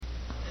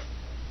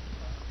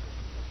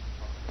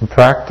The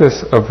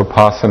practice of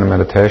Vipassana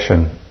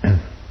meditation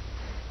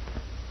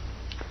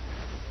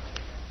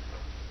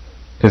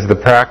is the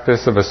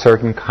practice of a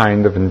certain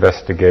kind of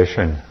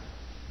investigation.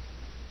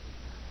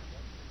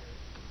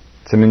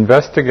 It's an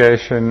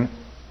investigation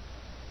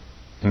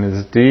in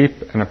as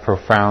deep and a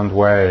profound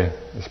way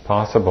as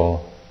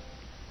possible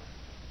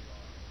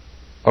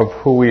of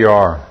who we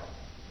are,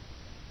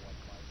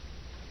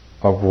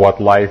 of what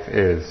life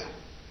is,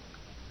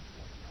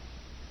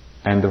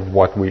 and of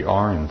what we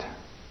aren't.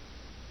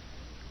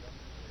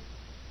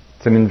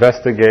 It's an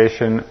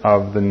investigation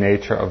of the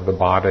nature of the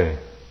body.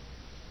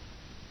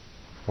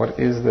 What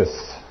is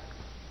this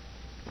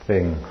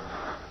thing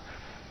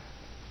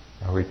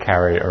that we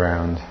carry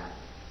around?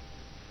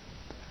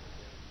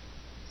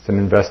 It's an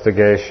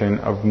investigation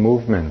of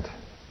movement.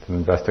 It's an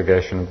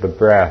investigation of the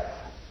breath,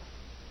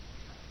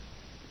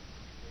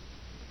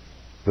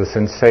 the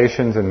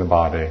sensations in the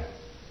body,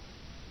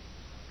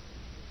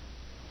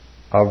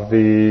 of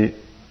the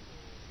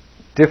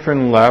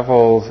different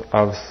levels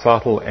of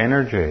subtle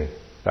energy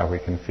that we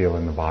can feel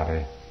in the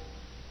body.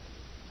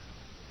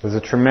 There's a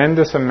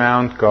tremendous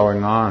amount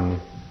going on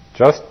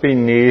just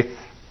beneath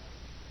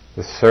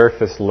the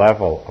surface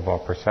level of our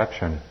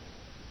perception.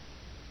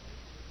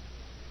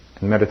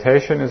 And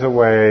meditation is a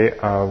way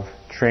of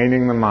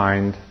training the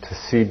mind to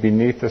see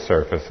beneath the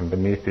surface and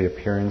beneath the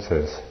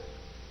appearances.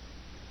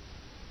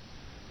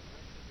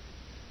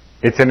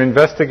 It's an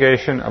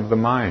investigation of the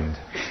mind,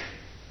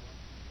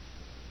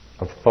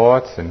 of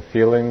thoughts and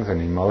feelings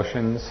and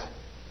emotions.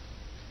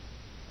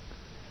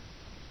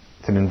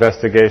 It's an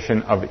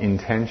investigation of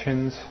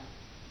intentions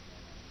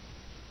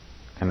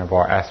and of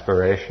our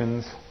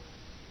aspirations.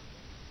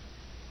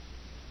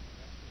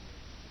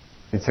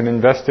 It's an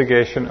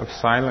investigation of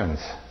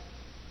silence.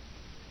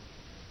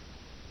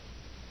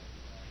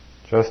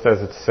 Just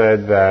as it's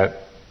said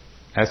that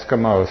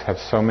Eskimos have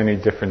so many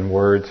different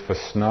words for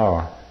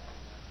snow,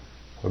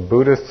 the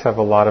Buddhists have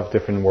a lot of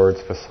different words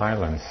for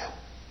silence.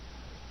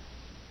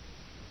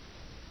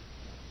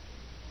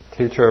 A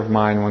teacher of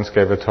mine once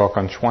gave a talk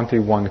on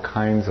 21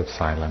 kinds of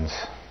silence.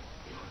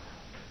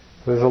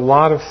 There's a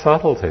lot of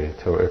subtlety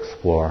to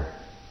explore.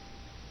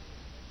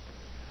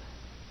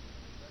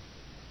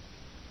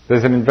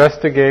 There's an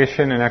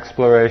investigation and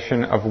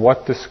exploration of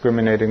what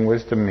discriminating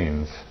wisdom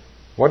means.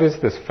 What is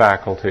this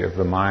faculty of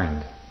the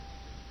mind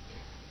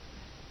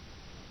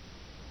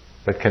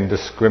that can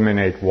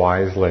discriminate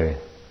wisely?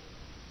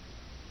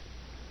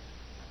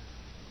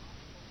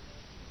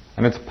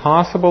 And it's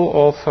possible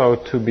also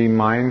to be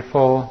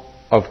mindful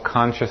of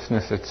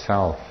consciousness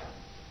itself.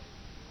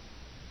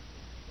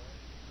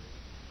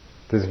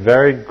 This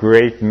very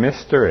great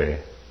mystery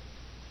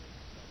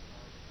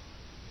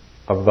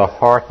of the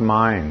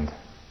heart-mind,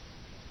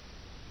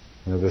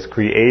 this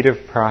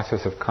creative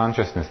process of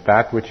consciousness,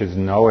 that which is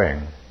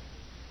knowing.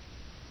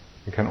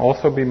 You can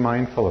also be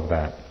mindful of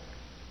that.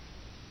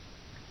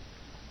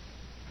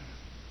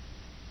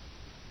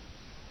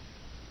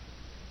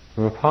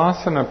 The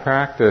Vipassana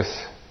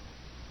practice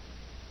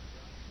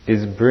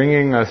is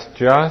bringing us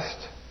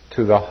just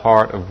to the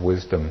heart of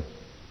wisdom,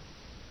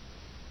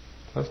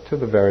 just to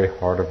the very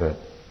heart of it.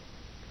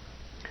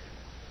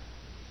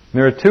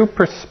 There are two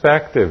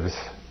perspectives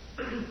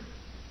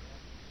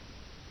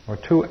or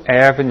two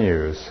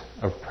avenues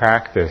of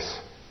practice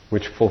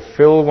which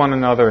fulfill one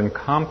another and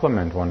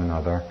complement one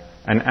another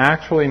and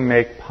actually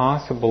make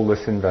possible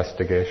this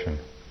investigation.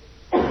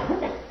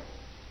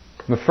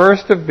 The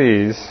first of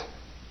these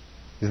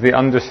is the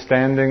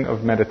understanding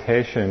of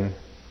meditation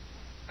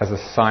as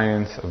a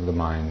science of the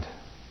mind.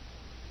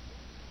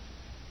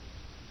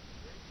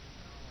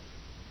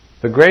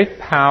 The great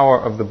power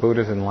of the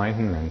Buddha's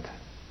enlightenment,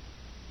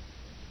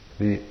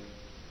 the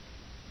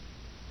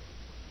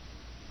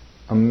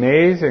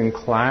amazing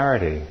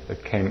clarity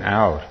that came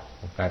out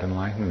of that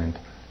enlightenment,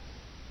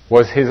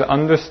 was his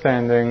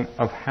understanding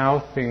of how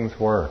things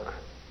work,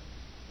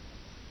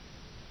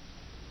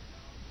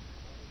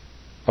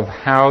 of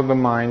how the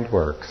mind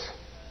works,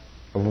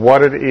 of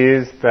what it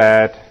is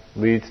that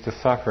leads to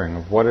suffering,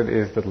 of what it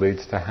is that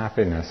leads to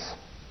happiness.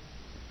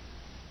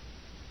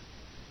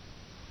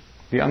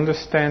 The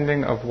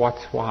understanding of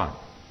what's what,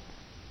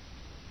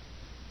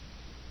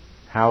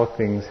 how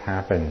things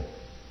happen.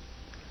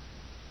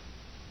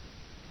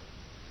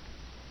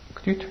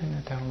 Could you turn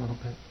that down a little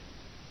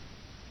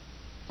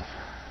bit?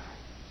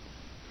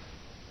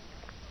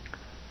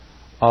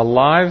 Our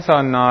lives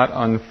are not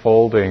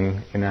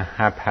unfolding in a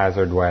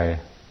haphazard way.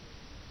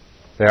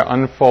 They're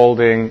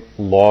unfolding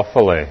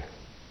lawfully.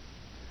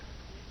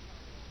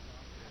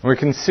 We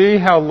can see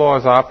how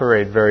laws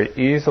operate very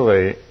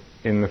easily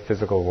in the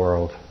physical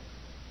world.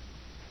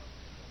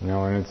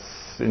 And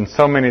it's in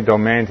so many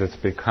domains it's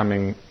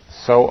becoming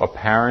so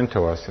apparent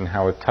to us in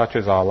how it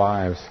touches our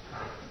lives.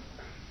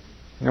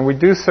 We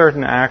do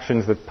certain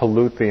actions that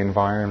pollute the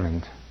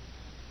environment.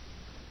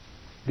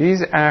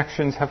 These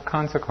actions have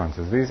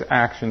consequences. These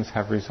actions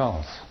have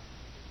results.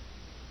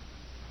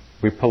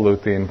 We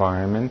pollute the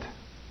environment.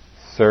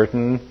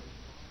 Certain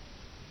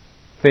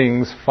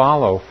things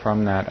follow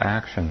from that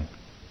action.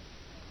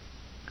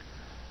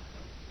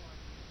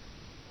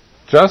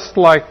 just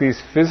like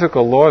these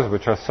physical laws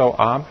which are so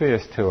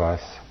obvious to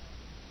us,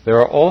 there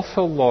are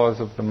also laws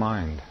of the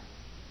mind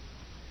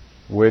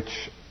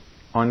which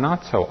are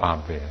not so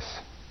obvious,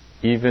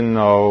 even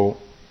though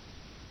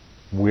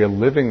we're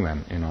living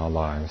them in our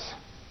lives.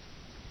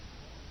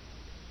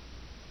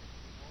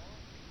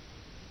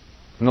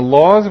 And the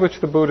laws which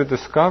the Buddha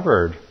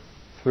discovered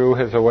through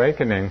his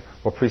awakening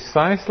were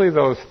precisely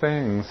those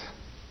things,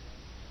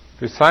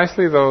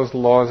 precisely those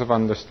laws of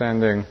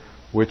understanding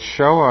which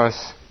show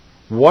us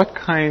what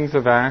kinds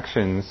of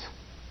actions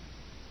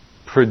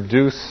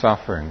produce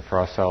suffering for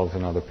ourselves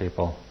and other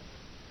people.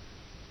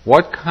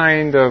 What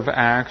kind of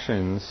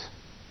actions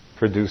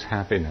produce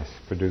happiness,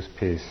 produce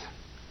peace?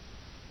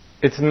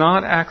 It's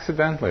not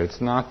accidentally,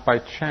 it's not by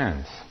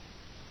chance.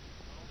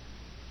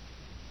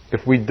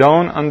 If we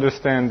don't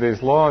understand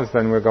these laws,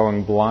 then we're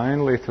going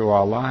blindly through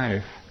our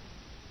life,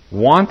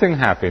 wanting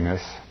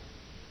happiness,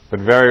 but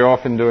very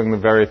often doing the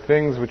very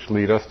things which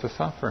lead us to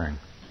suffering,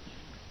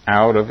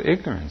 out of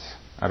ignorance,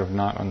 out of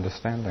not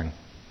understanding.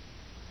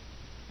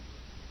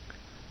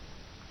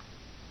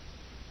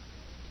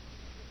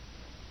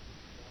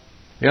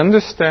 The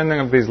understanding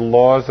of these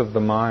laws of the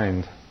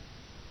mind,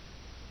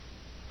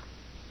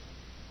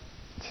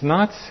 it's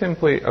not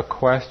simply a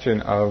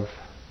question of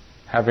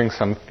having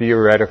some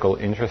theoretical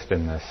interest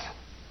in this.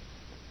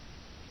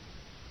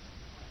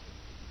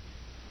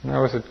 When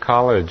I was at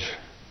college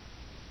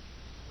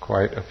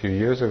quite a few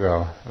years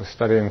ago, I was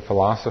studying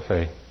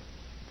philosophy.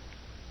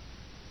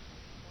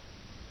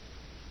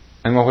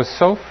 And what was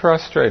so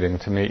frustrating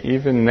to me,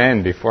 even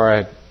then, before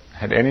I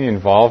had any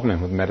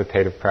involvement with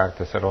meditative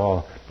practice at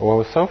all, but what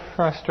was so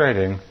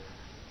frustrating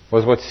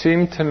was what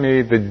seemed to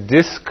me the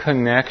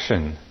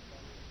disconnection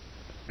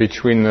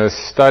between the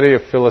study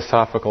of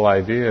philosophical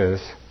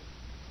ideas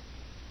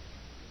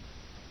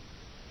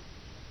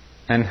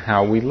and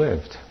how we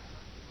lived.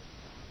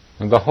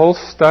 And the whole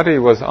study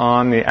was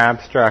on the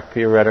abstract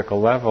theoretical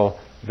level,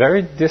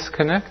 very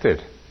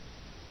disconnected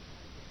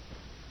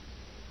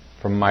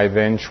from my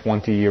then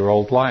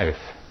 20-year-old life.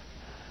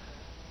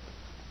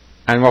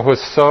 And what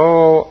was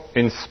so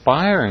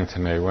inspiring to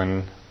me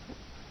when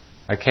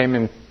I came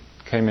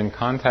in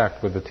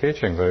contact with the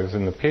teachings, I was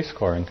in the Peace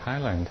Corps in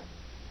Thailand,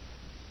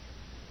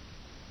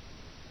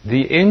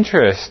 the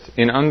interest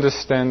in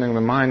understanding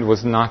the mind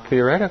was not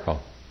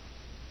theoretical.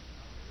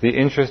 The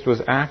interest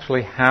was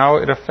actually how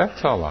it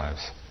affects our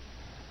lives.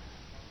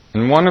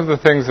 And one of the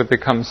things that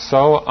becomes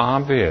so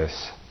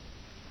obvious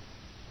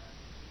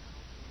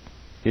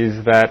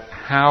is that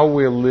how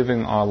we're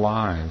living our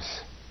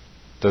lives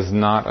does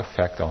not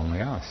affect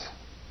only us.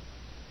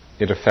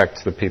 It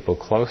affects the people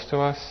close to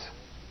us.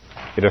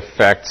 It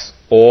affects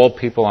all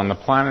people on the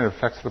planet. It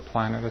affects the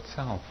planet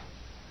itself.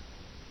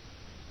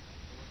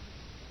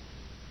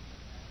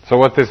 So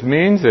what this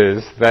means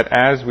is that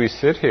as we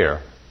sit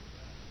here,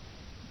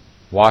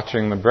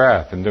 watching the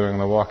breath and doing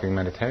the walking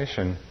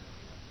meditation,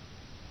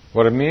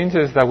 what it means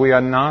is that we are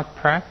not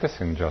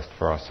practicing just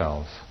for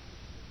ourselves.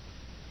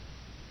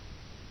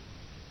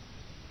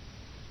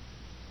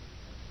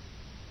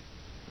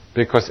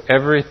 Because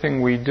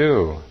everything we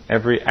do,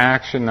 every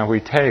action that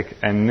we take,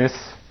 and this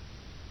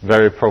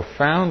very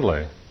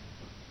profoundly,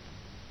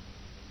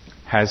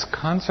 has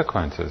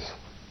consequences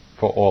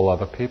for all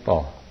other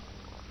people.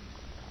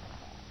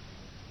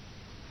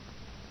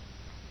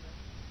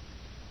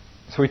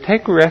 So we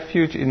take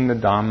refuge in the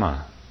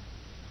Dhamma.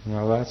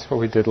 Well, that's what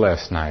we did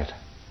last night.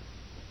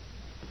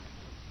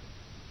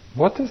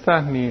 What does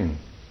that mean?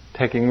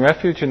 Taking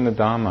refuge in the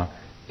Dhamma.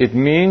 It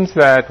means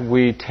that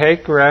we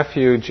take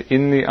refuge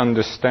in the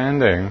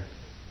understanding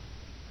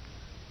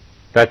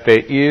that there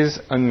is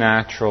a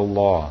natural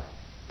law,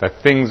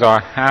 that things are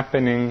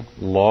happening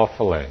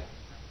lawfully,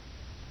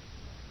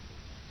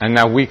 and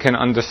that we can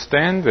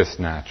understand this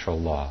natural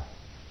law.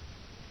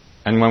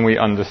 And when we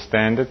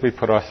understand it, we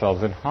put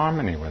ourselves in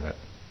harmony with it.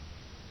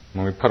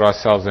 When we put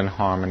ourselves in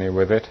harmony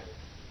with it,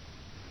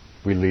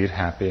 we lead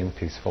happy and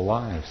peaceful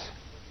lives.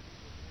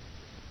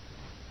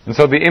 And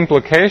so the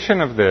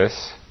implication of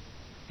this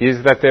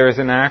is that there is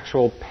an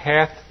actual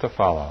path to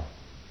follow.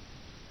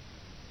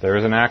 There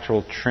is an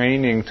actual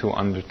training to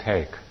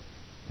undertake.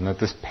 And that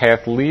this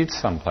path leads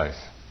someplace.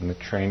 And the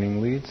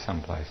training leads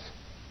someplace.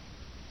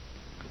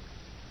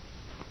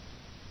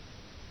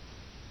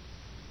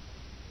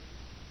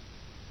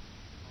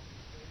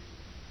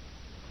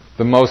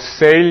 The most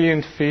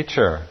salient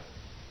feature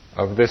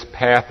of this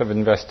path of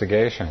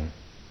investigation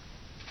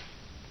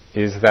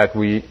is that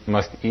we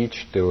must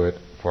each do it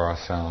for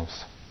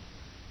ourselves.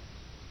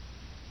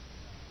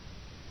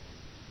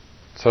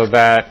 So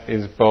that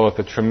is both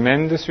a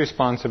tremendous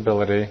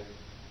responsibility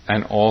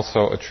and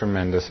also a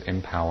tremendous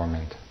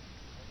empowerment.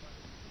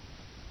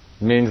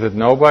 It means that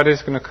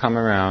nobody's going to come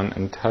around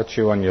and touch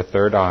you on your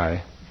third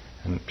eye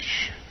and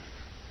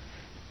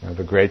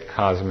the great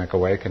cosmic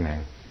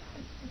awakening.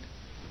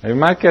 You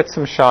might get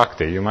some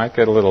Shakti, you might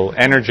get a little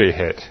energy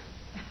hit,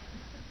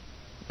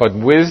 but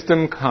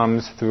wisdom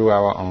comes through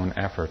our own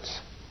efforts.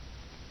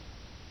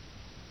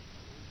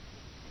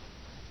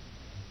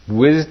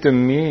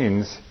 Wisdom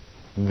means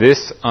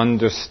this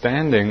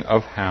understanding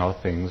of how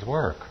things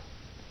work.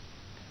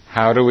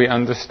 How do we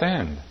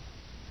understand?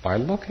 By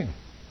looking.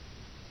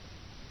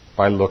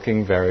 By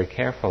looking very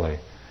carefully.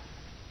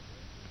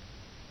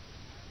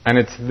 And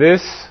it's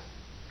this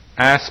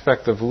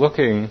aspect of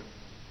looking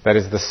that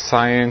is the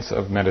science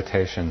of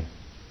meditation.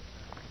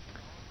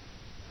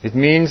 It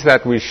means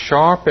that we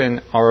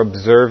sharpen our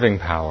observing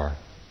power.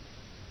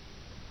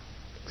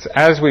 So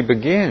as we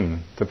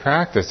begin the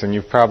practice, and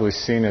you've probably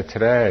seen it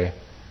today,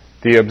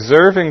 the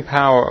observing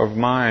power of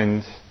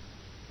mind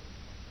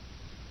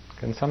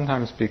can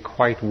sometimes be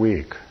quite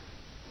weak.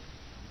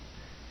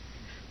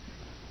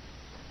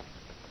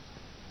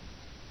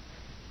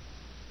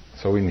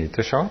 So we need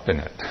to sharpen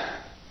it.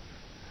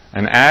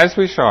 And as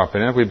we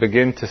sharpen it, we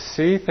begin to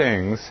see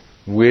things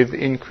with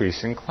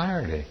increasing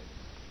clarity.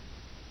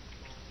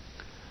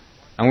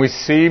 And we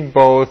see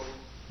both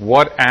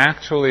what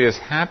actually is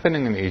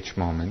happening in each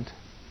moment,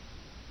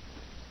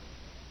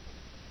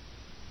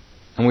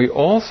 and we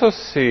also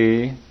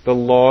see the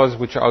laws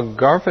which are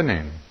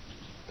governing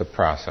the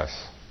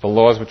process, the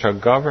laws which are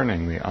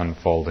governing the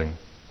unfolding.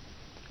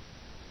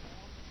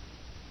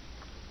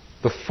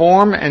 The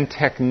form and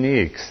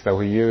techniques that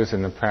we use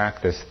in the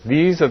practice,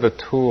 these are the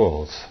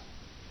tools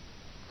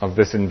of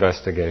this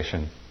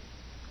investigation.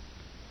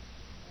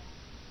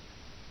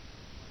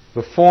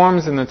 The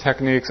forms and the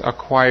techniques are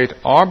quite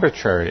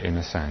arbitrary in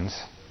a sense,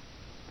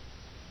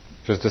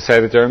 just to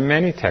say that there are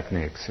many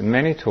techniques and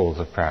many tools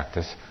of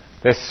practice.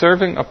 They're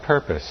serving a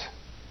purpose.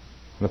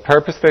 The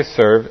purpose they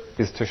serve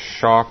is to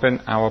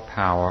sharpen our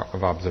power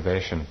of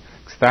observation.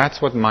 Because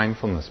that's what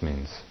mindfulness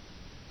means.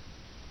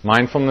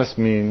 Mindfulness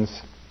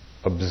means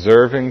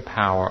observing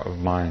power of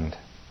mind.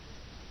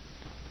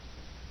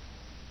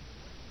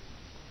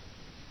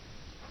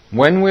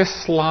 When we're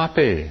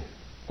sloppy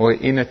or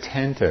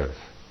inattentive,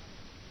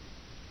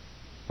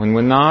 when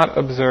we're not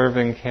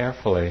observing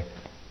carefully,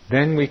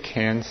 then we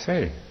can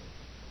see.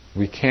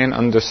 We can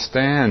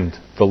understand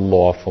the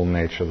lawful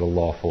nature, the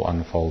lawful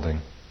unfolding.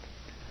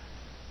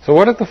 So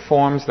what are the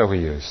forms that we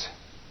use?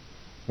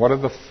 What are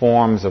the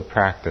forms of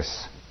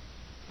practice?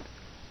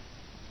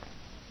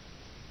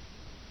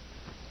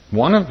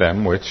 One of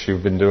them, which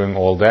you've been doing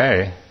all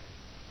day,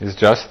 is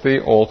just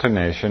the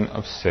alternation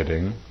of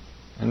sitting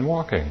and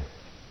walking.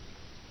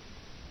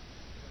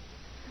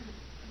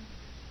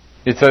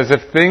 It's as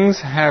if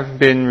things have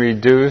been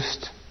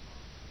reduced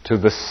to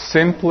the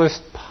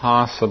simplest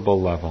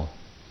possible level.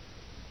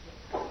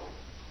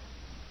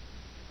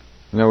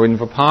 Now, in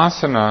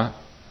Vipassana,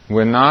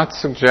 we're not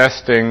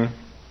suggesting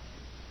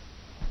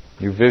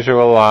you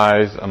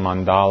visualize a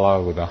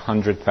mandala with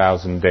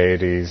 100,000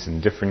 deities in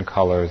different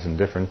colors and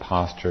different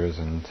postures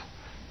and,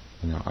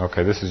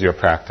 okay, this is your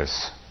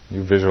practice.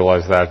 You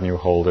visualize that and you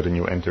hold it and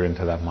you enter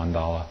into that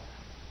mandala.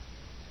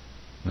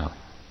 No.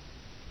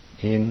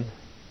 In,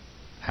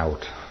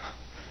 out.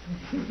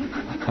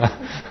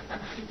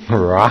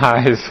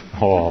 Rise,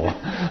 fall.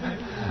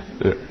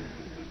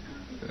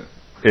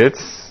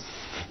 It's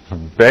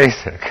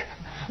basic.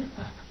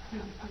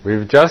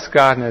 We've just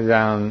gotten it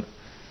down.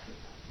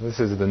 This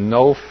is the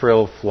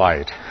no-frill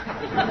flight.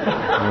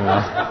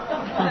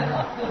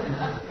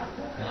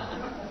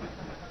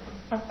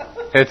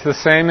 It's the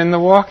same in the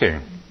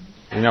walking.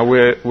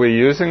 We're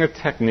using a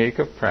technique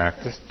of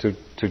practice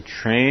to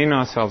train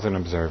ourselves in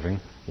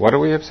observing. What are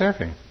we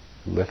observing?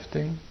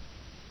 Lifting,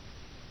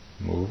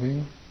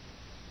 moving,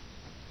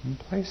 and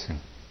placing.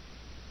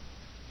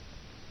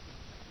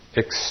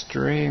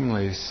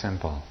 Extremely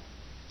simple.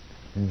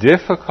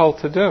 Difficult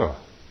to do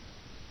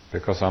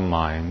because our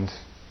mind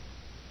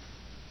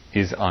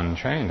is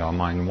untrained. Our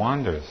mind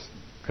wanders,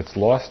 gets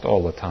lost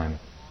all the time.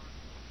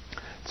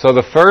 So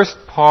the first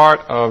part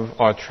of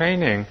our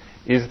training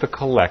is the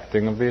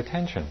collecting of the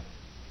attention.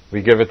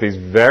 We give it these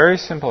very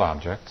simple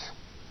objects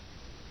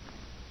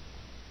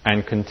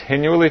and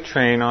continually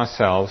train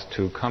ourselves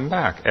to come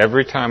back.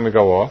 Every time we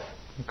go off,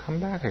 we come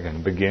back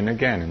again, begin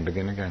again, and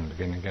begin again,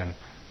 begin again.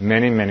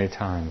 Many, many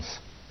times.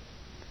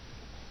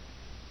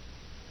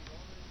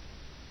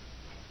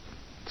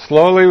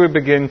 Slowly we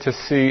begin to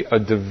see a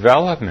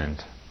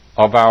development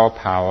of our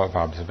power of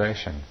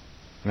observation.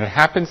 And it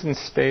happens in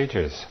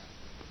stages.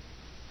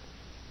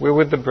 We're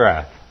with the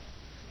breath.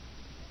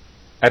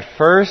 At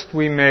first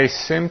we may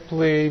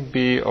simply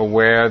be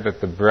aware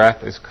that the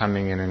breath is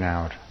coming in and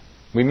out.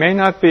 We may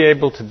not be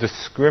able to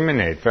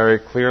discriminate very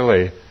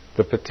clearly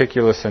the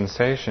particular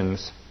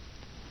sensations,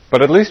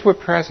 but at least we're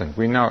present.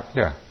 We know,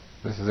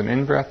 this is an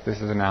in-breath, this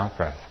is an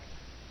out-breath.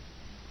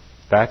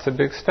 That's a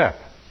big step.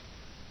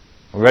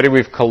 Already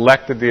we've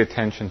collected the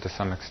attention to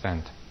some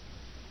extent.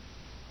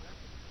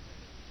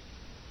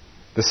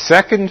 The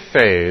second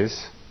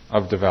phase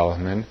of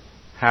development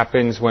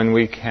happens when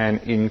we can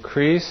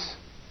increase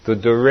the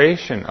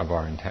duration of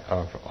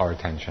our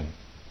attention.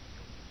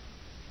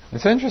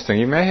 It's interesting.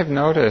 You may have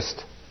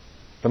noticed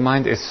the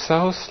mind is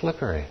so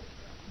slippery.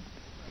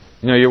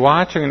 You're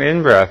watching an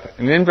in-breath.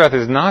 An in-breath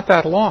is not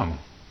that long.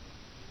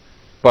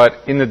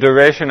 But in the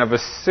duration of a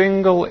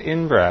single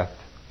in-breath,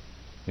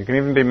 you can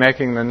even be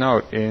making the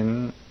note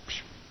in.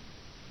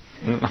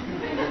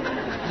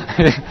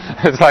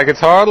 It's like it's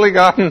hardly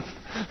gotten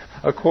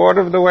a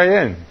quarter of the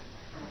way in,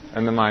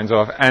 and the mind's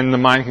off. And the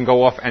mind can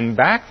go off and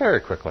back very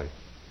quickly.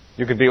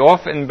 You could be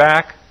off and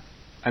back,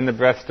 and the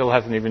breath still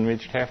hasn't even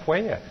reached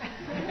halfway yet.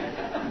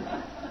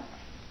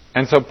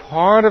 And so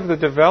part of the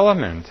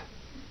development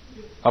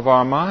of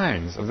our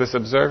minds, of this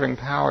observing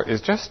power,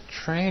 is just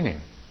training.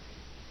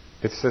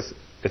 It's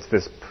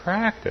this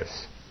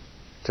practice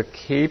to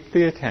keep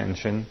the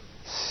attention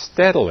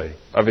steadily,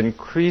 of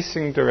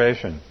increasing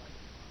duration.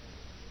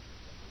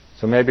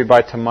 So maybe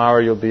by tomorrow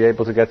you'll be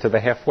able to get to the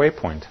halfway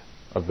point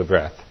of the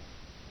breath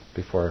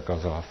before it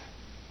goes off.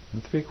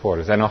 And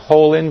 3/4, and a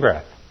whole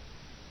in-breath.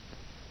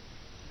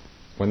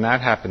 When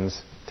that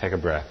happens, take a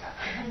breath.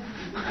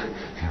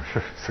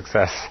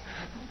 Success.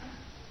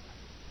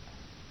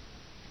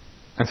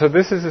 And so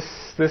this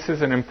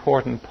is an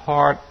important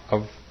part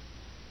of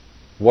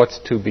what's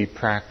to be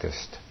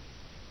practiced,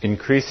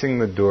 increasing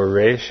the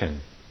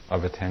duration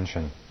of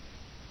attention.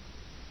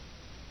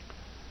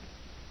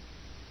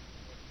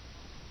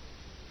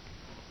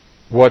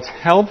 What's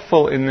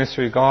helpful in this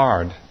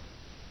regard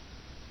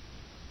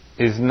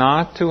is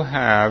not to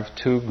have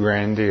too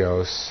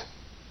grandiose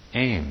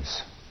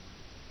aims.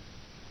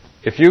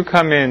 If you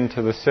come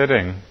into the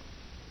sitting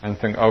and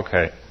think,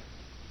 okay,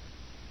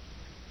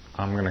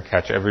 I'm going to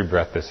catch every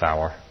breath this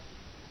hour,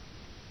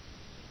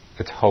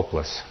 it's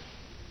hopeless.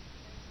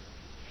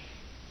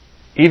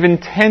 Even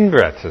 10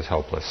 breaths is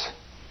hopeless.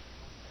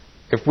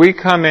 If we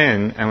come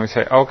in and we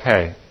say,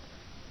 okay,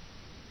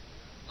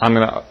 I'm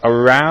going to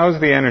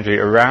arouse the energy,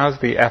 arouse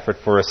the effort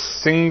for a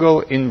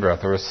single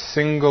in-breath or a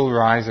single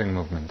rising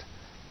movement,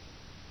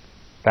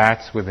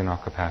 that's within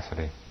our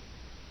capacity.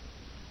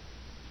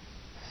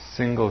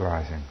 Single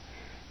rising.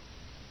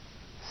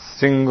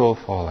 Single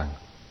falling.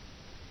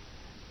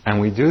 And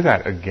we do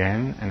that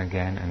again and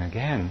again and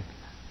again.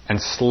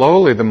 And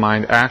slowly the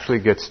mind actually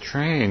gets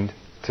trained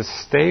to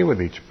stay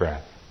with each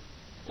breath,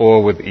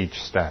 or with each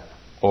step,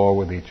 or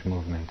with each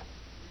movement.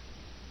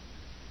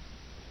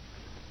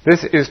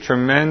 This is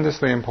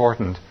tremendously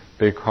important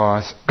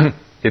because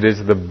it is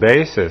the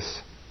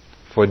basis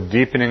for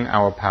deepening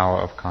our power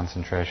of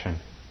concentration.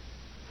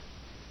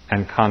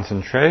 And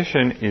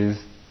concentration is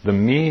the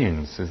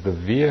means, is the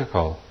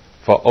vehicle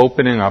for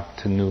opening up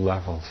to new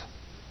levels.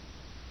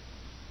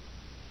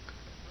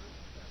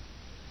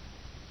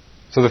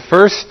 So the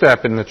first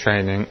step in the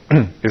training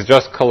is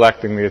just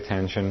collecting the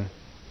attention,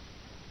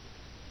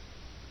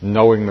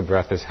 knowing the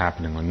breath is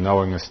happening, or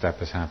knowing a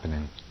step is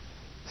happening.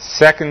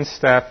 Second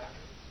step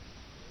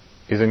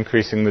is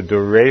increasing the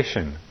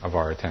duration of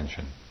our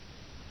attention.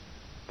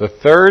 The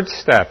third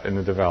step in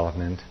the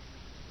development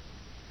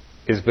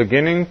is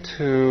beginning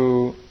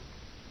to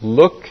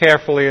look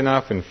carefully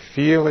enough and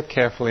feel it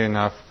carefully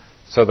enough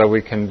so that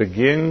we can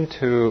begin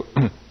to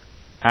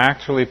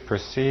actually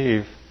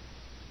perceive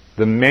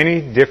the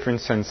many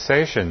different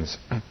sensations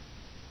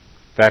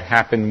that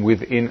happen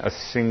within a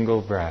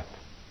single breath.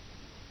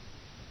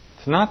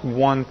 It's not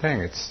one thing,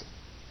 it's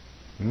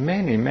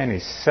many, many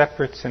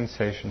separate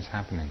sensations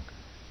happening.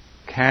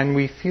 Can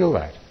we feel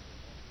that?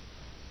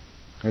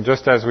 And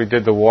just as we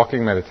did the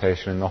walking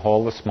meditation in the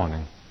hall this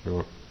morning, we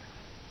were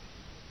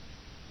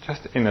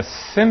just in a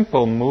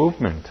simple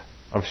movement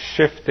of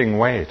shifting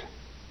weight,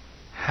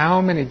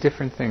 how many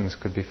different things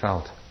could be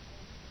felt?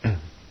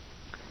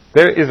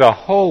 There is a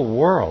whole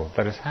world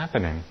that is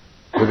happening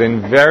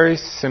within very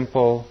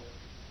simple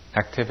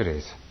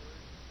activities.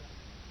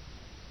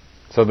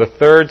 So the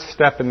third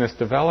step in this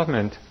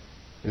development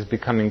is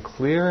becoming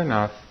clear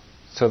enough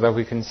so that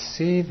we can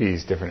see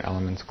these different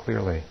elements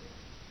clearly.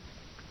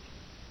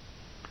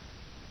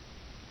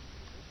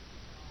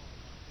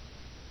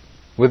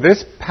 With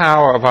this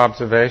power of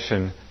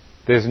observation,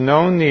 there's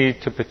no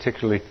need to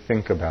particularly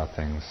think about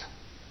things.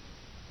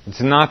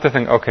 It's not to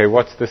think, okay,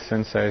 what's this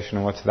sensation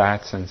and what's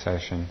that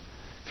sensation?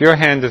 If your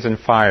hand is in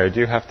fire, do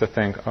you have to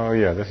think, oh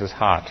yeah, this is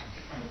hot?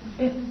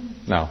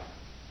 No.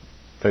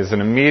 There's an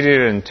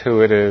immediate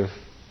intuitive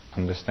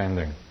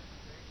understanding.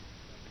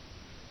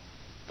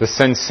 The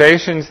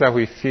sensations that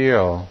we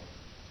feel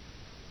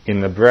in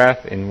the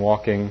breath, in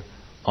walking,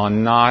 are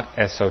not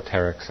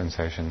esoteric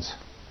sensations.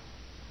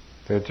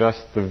 They're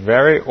just the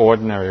very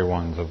ordinary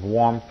ones of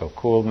warmth or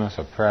coolness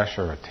or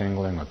pressure or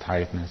tingling or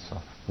tightness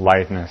or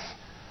lightness.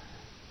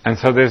 And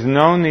so there's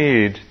no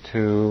need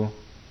to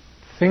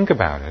think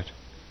about it.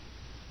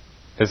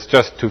 It's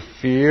just to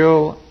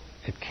feel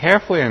it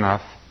carefully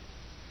enough,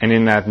 and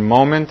in that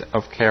moment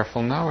of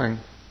careful knowing,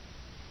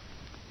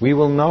 we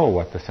will know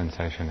what the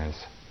sensation is,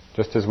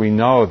 just as we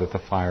know that the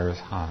fire is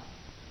hot.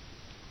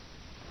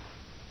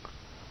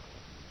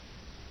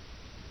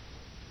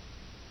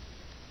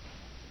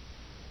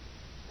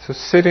 So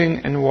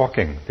sitting and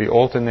walking, the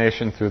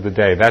alternation through the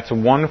day, that's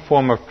one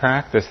form of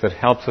practice that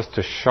helps us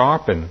to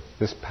sharpen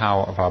this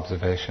power of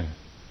observation.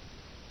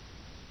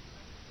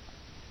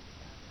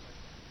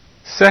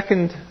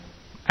 Second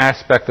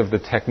aspect of the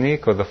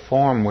technique or the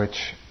form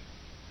which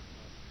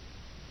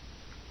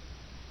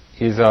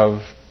is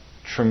of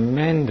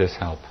tremendous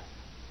help,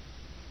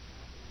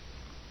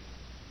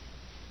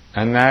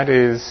 and that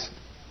is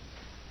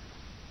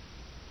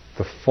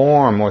the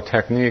form or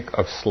technique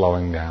of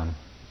slowing down.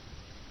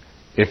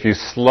 If you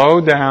slow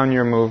down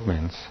your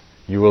movements,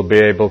 you will be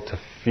able to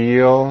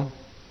feel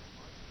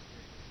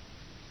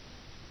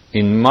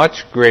in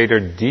much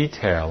greater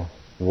detail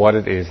what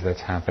it is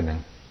that's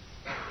happening.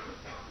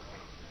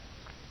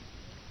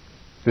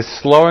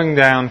 This slowing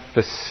down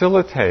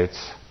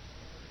facilitates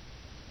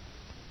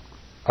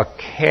a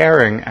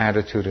caring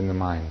attitude in the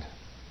mind.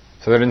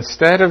 So that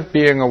instead of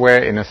being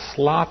aware in a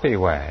sloppy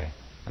way,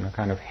 in a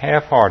kind of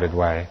half-hearted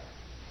way,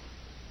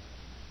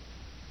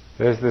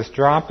 there's this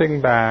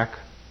dropping back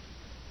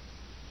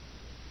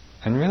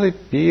and really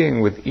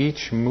being with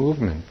each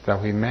movement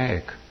that we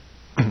make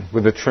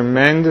with a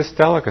tremendous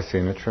delicacy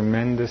and a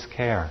tremendous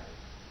care.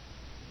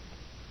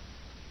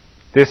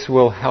 This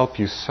will help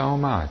you so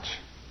much.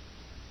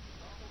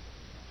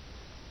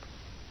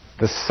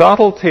 The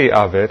subtlety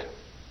of it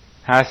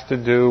has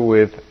to do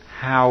with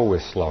how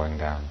we're slowing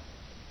down.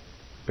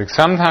 Because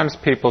sometimes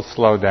people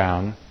slow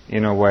down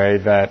in a way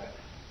that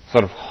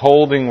sort of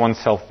holding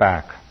oneself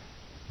back.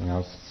 You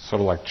know, sort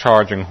of like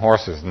charging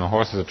horses, and the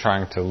horses are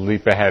trying to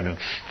leap ahead, and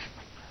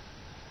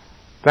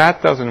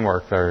that doesn't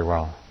work very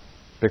well.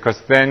 Because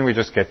then we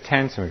just get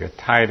tense, and we get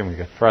tight, and we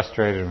get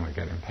frustrated, and we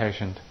get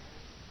impatient.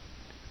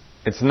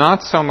 It's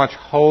not so much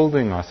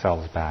holding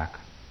ourselves back.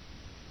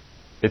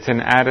 It's an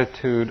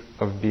attitude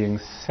of being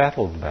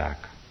settled back.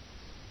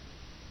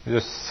 You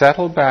just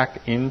settle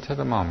back into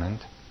the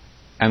moment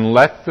and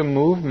let the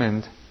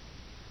movement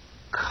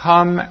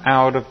come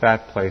out of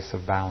that place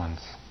of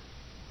balance.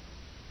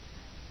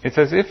 It's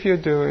as if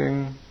you're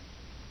doing,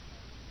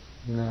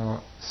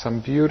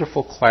 some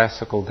beautiful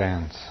classical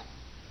dance.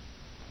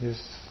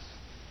 It's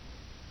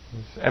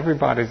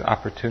everybody's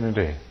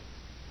opportunity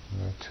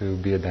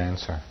to be a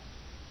dancer.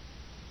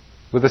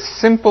 With a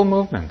simple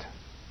movement.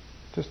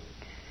 Just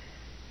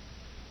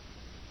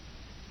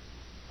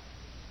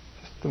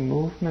the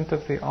movement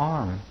of the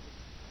arm.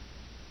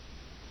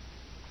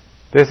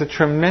 There's a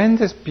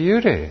tremendous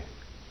beauty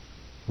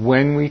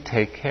when we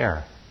take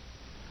care.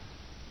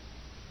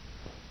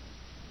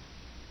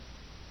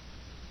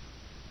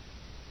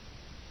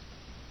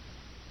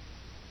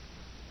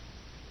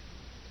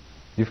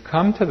 You've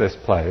come to this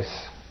place,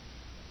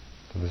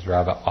 to this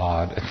rather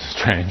odd and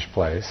strange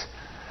place.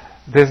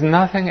 There's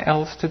nothing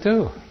else to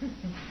do.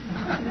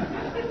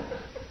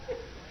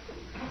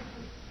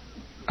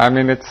 I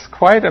mean, it's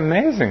quite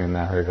amazing in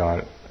that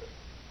regard.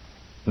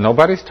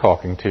 Nobody's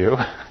talking to you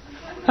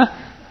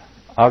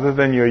other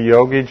than your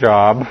yogi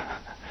job,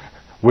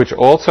 which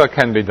also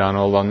can be done,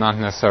 although not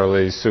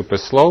necessarily super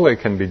slowly,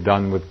 can be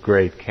done with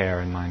great care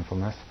and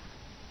mindfulness.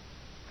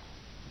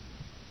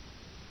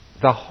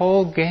 The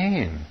whole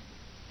game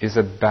is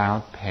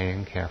about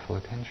paying careful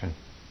attention.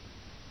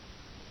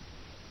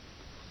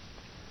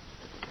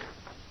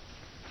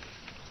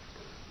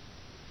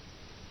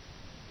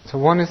 So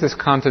one is this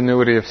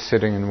continuity of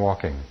sitting and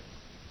walking.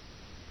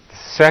 The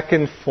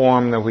second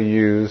form that we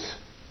use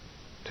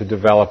to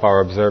develop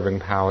our observing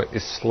power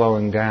is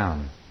slowing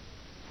down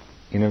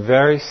in a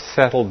very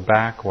settled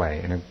back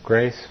way, in a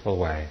graceful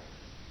way,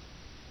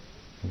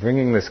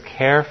 bringing this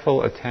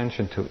careful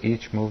attention to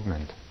each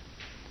movement.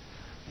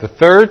 The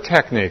third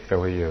technique that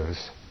we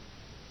use,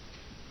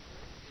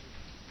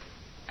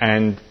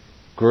 and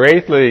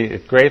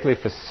it greatly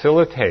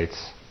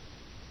facilitates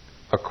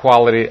a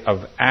quality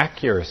of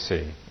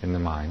accuracy in the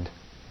mind,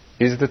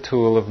 is the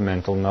tool of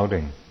mental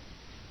noting.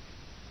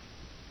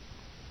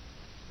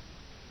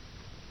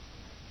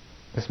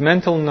 This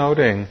mental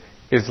noting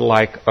is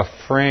like a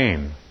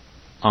frame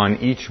on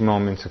each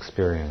moment's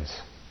experience.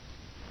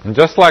 And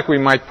just like we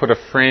might put a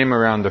frame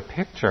around a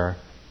picture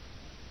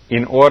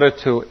in order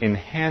to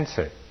enhance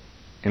it,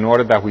 in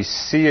order that we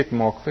see it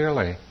more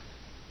clearly,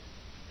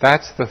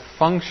 that's the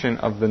function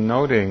of the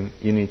noting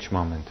in each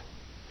moment.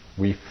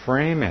 We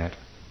frame it,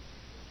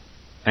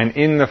 and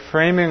in the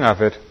framing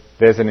of it,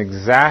 there's an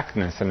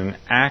exactness and an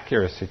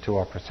accuracy to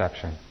our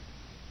perception.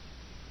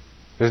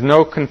 There's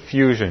no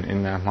confusion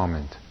in that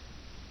moment.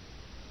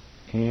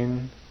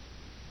 In,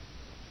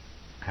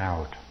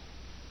 out,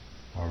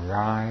 or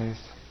rise,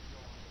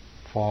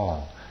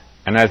 fall.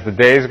 And as the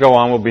days go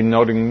on, we'll be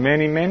noting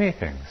many, many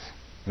things.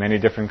 Many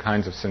different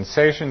kinds of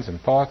sensations and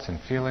thoughts and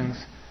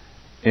feelings.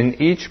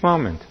 In each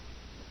moment,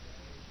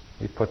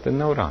 we put the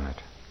note on it.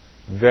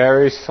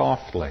 Very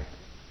softly.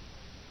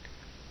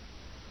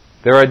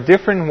 There are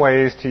different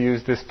ways to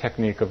use this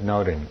technique of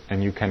noting,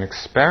 and you can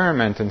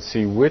experiment and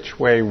see which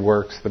way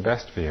works the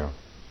best for you.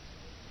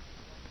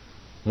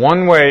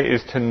 One way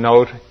is to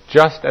note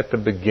just at the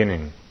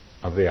beginning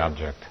of the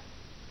object.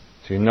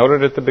 So you note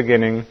it at the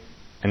beginning,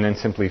 and then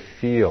simply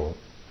feel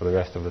for the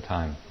rest of the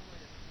time.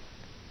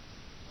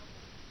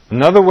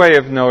 Another way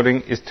of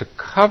noting is to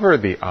cover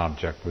the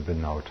object with the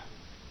note.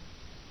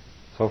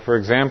 So, for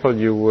example,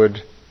 you would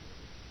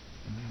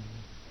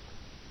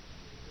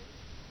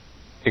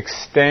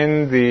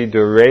extend the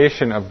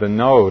duration of the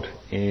note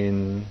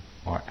in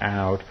or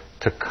out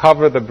to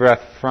cover the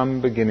breath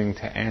from beginning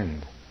to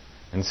end.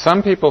 And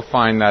some people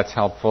find that's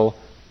helpful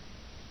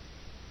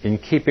in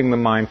keeping the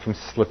mind from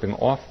slipping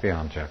off the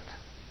object.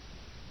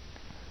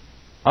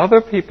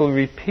 Other people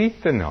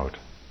repeat the note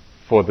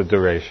for the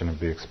duration of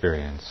the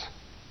experience.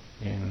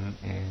 In,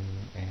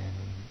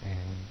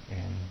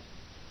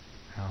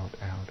 out,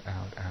 out,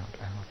 out, out,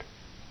 out.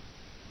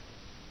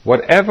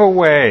 Whatever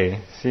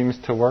way seems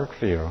to work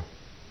for you,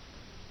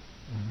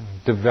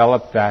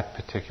 develop that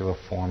particular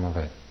form of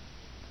it.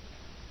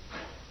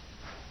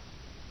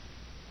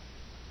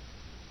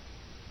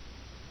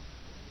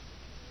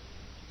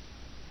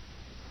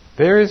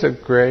 There is a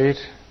great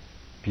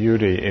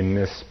beauty in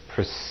this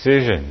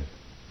precision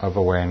of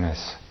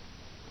awareness.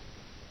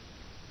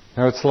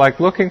 Now, it's like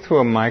looking through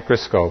a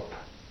microscope.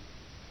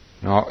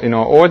 In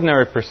our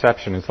ordinary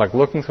perception, it's like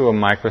looking through a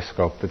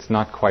microscope that's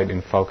not quite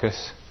in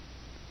focus.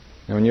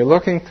 And when you're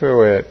looking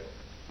through it,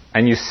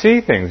 and you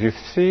see things, you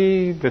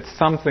see that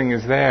something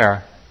is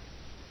there,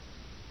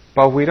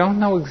 but we don't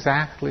know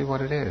exactly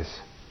what it is.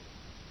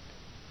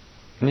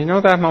 And you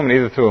know that moment,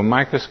 either through a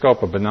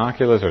microscope or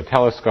binoculars or a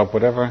telescope,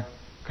 whatever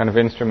kind of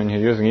instrument you're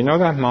using, you know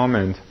that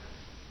moment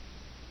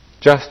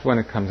just when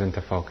it comes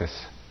into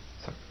focus.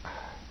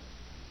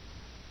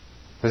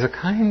 There's a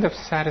kind of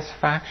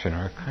satisfaction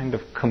or a kind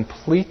of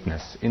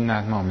completeness in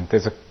that moment.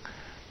 There's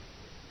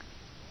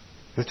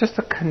just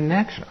a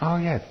connection. Oh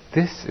yeah,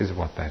 this is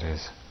what that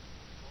is.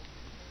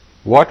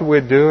 What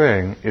we're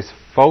doing is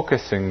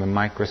focusing the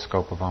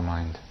microscope of our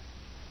mind.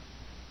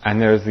 And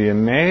there's the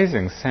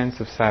amazing sense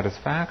of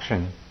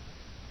satisfaction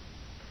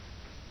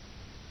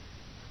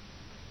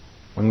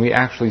when we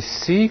actually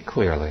see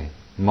clearly,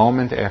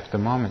 moment after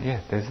moment, yeah,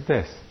 there's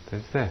this,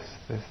 there's this,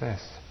 there's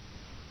this.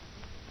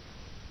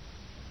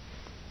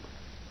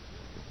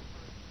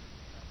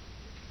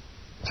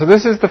 So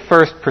this is the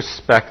first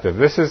perspective.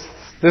 This is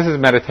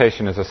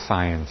meditation as a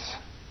science.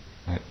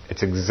 Right?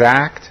 It's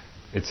exact,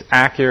 it's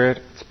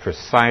accurate, it's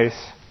precise.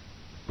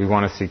 We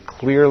want to see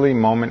clearly,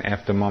 moment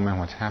after moment,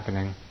 what's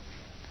happening.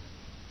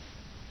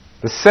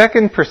 The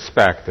second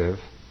perspective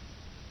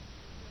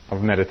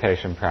of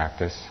meditation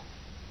practice,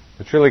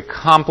 which really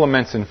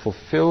complements and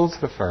fulfills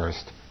the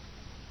first,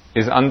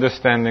 is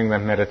understanding that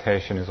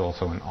meditation is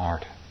also an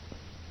art.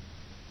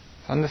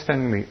 It's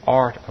understanding the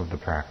art of the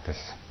practice.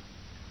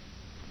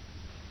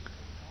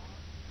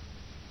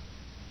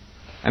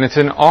 And it's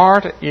an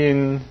art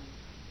in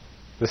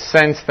the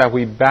sense that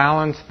we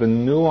balance the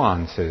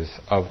nuances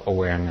of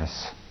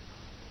awareness.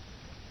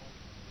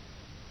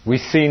 We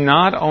see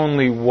not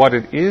only what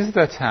it is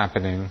that's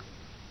happening,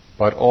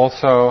 but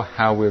also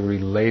how we're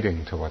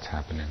relating to what's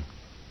happening.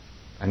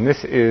 And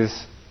this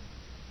is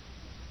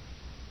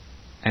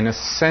an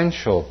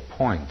essential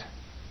point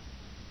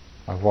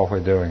of what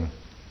we're doing.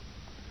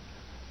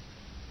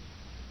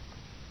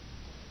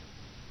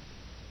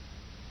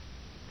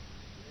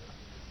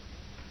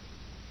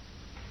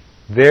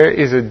 There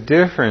is a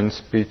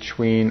difference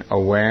between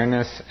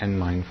awareness and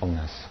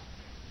mindfulness.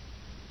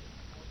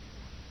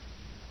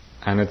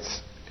 And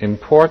it's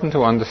important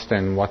to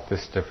understand what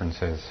this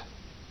difference is.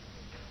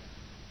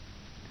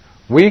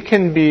 We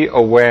can be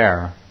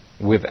aware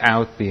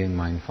without being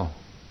mindful.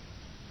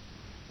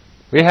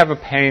 We have a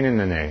pain in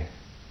the knee.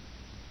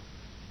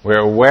 We're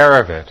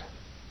aware of it.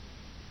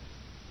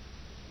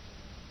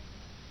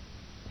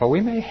 But we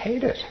may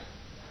hate it.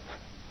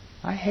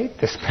 I hate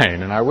this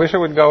pain and I wish it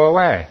would go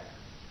away.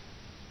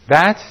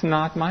 That's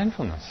not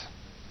mindfulness.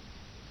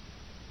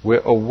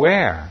 We're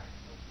aware,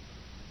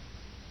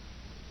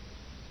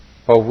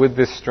 but with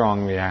this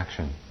strong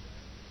reaction.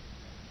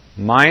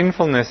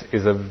 Mindfulness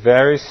is a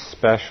very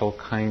special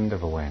kind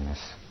of awareness.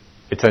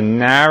 It's a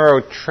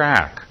narrow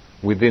track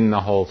within the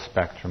whole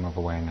spectrum of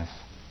awareness.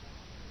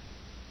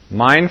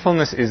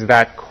 Mindfulness is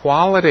that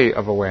quality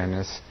of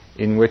awareness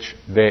in which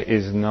there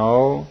is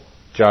no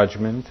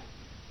judgment,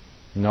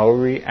 no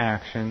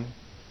reaction,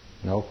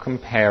 no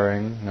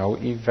comparing, no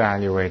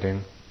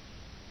evaluating,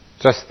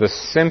 just the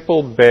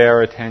simple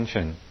bare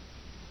attention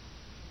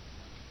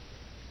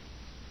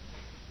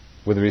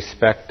with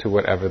respect to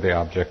whatever the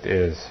object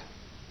is.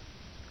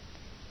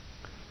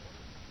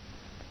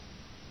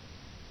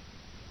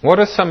 What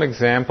are some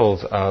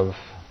examples of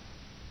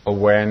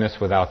awareness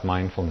without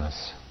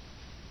mindfulness?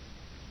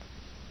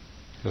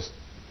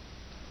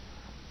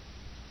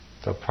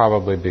 They'll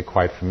probably be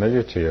quite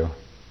familiar to you.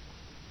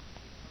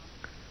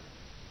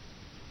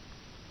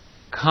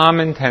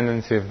 Common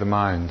tendency of the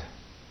mind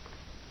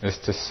is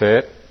to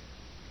sit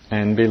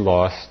and be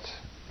lost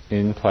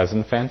in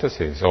pleasant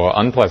fantasies or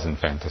unpleasant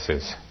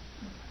fantasies.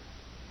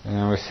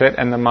 We sit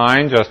and the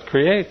mind just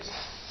creates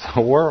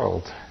a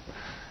world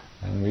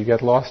and we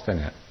get lost in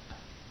it.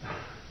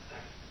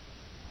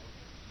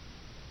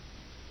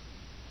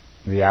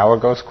 The hour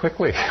goes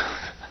quickly.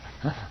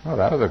 Oh,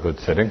 that was a good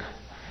sitting.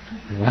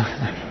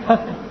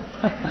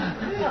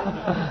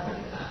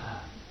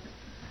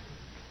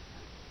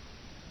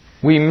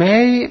 We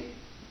may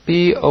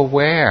be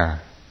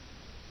aware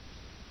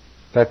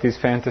that these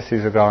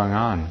fantasies are going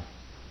on,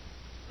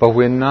 but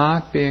we're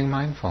not being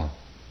mindful.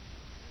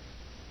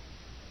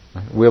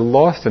 We're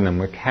lost in them,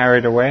 we're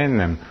carried away in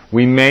them.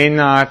 We may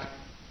not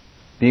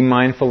be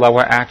mindful that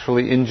we're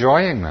actually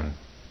enjoying them,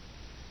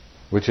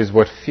 which is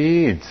what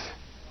feeds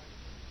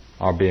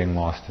our being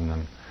lost in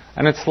them.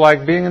 And it's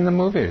like being in the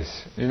movies.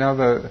 You know,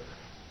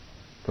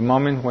 the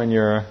moment when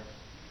you're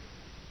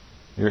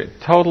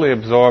totally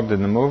absorbed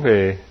in the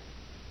movie,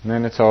 and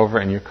then it's over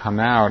and you come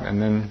out,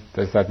 and then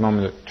there's that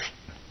moment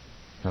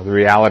of the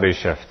reality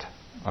shift.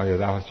 Oh yeah,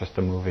 that was just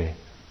a movie.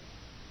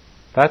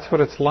 That's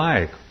what it's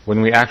like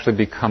when we actually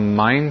become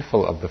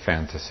mindful of the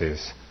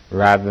fantasies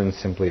rather than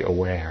simply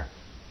aware.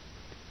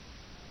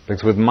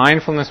 Because with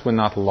mindfulness we're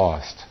not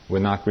lost, we're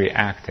not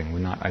reacting, we're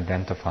not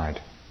identified.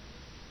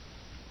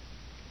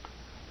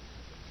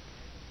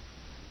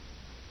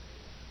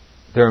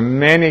 There are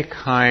many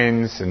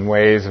kinds and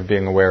ways of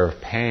being aware of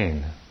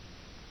pain.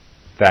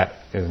 That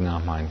is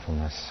not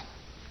mindfulness.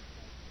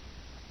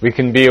 We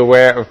can be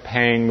aware of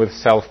pain with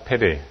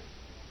self-pity,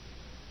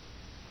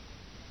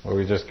 where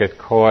we just get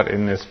caught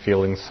in this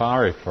feeling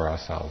sorry for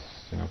ourselves.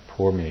 You know,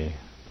 poor me,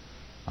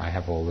 I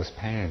have all this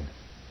pain.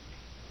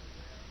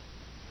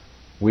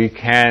 We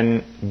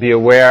can be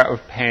aware of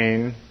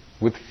pain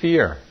with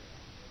fear,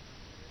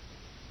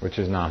 which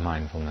is not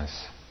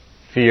mindfulness.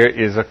 Fear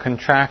is a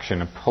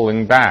contraction, a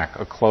pulling back,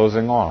 a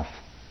closing off.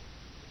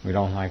 We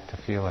don't like to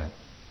feel it.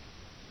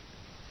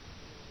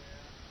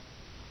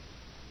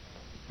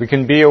 We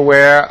can be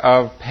aware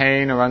of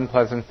pain or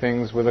unpleasant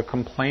things with a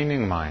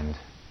complaining mind.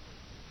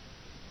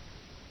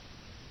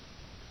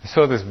 I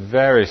saw this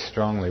very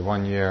strongly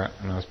one year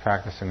when I was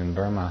practicing in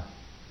Burma.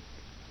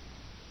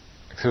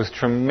 It was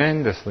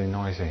tremendously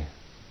noisy.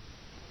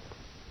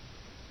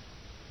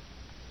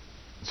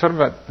 Sort of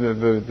at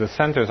the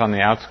center's on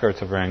the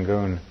outskirts of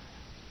Rangoon,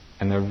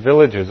 and there are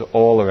villages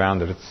all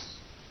around it. It's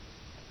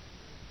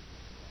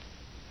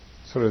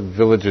sort of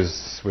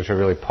villages which are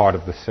really part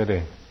of the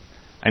city.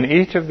 And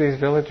each of these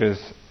villages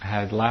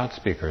had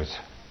loudspeakers.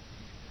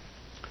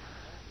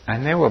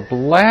 And they were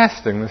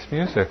blasting this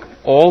music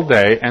all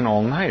day and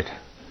all night.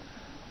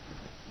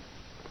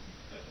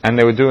 And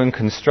they were doing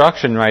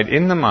construction right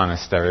in the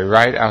monastery,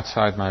 right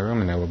outside my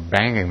room, and they were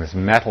banging this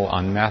metal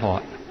on metal.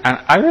 And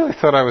I really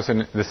thought I was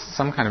in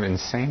some kind of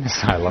insane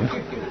asylum.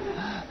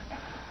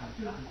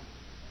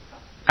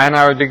 And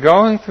I would be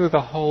going through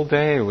the whole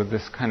day with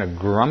this kind of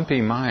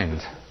grumpy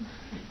mind.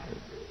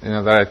 You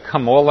know, that I'd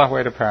come all that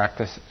way to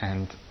practice,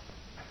 and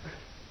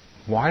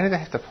why did they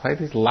have to play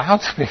these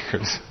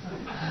loudspeakers?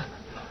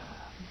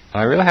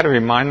 And I really had to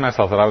remind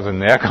myself that I was in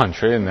their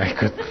country and they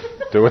could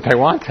do what they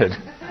wanted.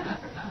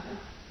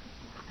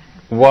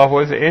 What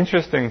was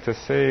interesting to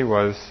see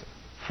was,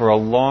 for a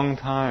long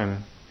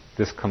time,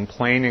 this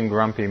complaining,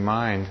 grumpy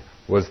mind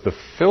was the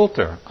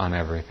filter on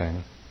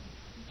everything.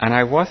 And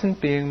I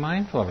wasn't being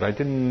mindful of it. I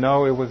didn't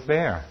know it was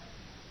there.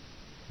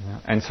 You know?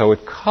 And so it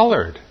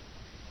colored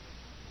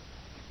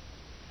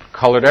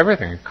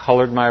everything. It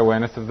colored my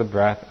awareness of the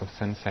breath, of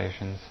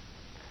sensations.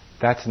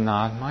 That's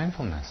not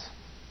mindfulness.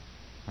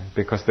 Right?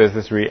 Because there's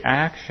this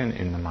reaction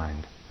in the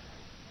mind.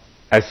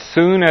 As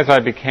soon as I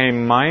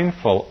became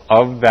mindful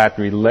of that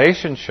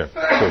relationship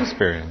to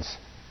experience,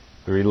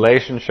 the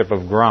relationship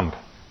of grump,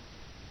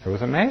 it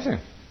was amazing.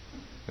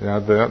 You know,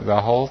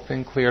 the whole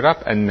thing cleared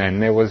up, and then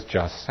there was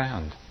just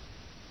sound.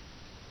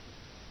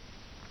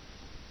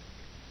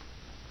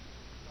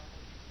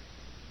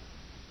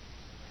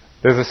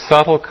 There's a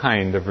subtle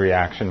kind of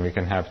reaction we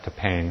can have to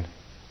pain,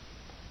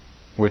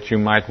 which you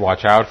might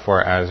watch out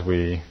for as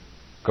we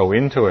go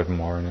into it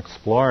more and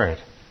explore it.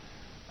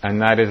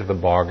 And that is the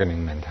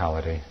bargaining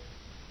mentality.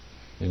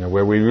 You know,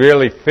 where we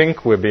really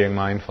think we're being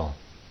mindful.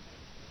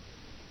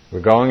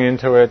 We're going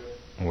into it,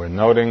 we're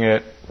noting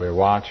it, we're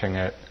watching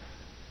it,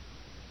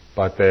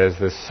 but there's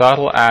this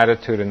subtle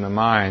attitude in the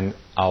mind,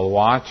 I'll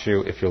watch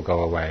you if you'll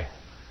go away.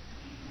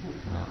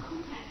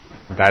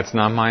 That's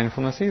not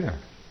mindfulness either.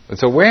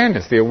 It's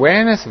awareness. The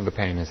awareness of the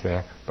pain is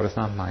there, but it's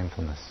not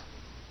mindfulness.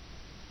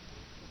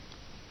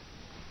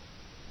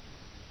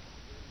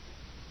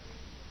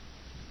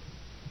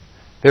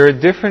 There are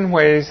different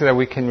ways that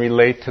we can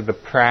relate to the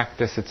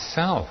practice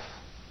itself.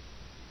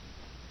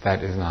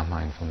 That is not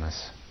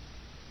mindfulness.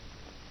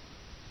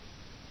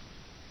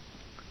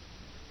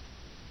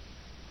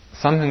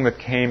 Something that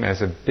came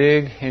as a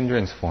big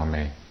hindrance for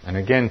me, and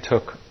again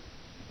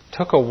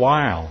took a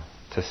while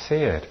to see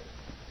it,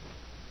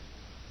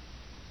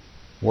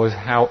 was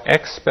how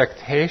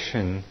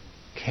expectation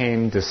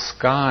came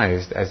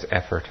disguised as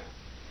effort.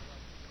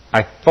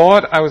 I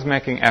thought I was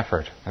making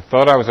effort. I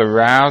thought I was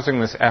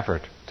arousing this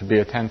effort to be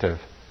attentive.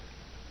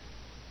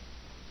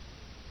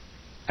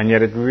 And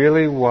yet it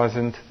really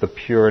wasn't the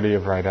purity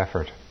of right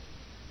effort.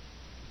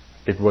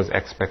 It was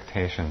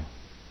expectation.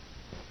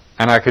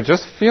 And I could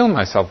just feel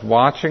myself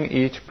watching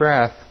each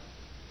breath,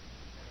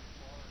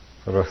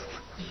 sort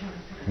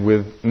of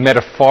with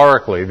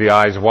metaphorically the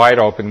eyes wide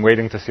open,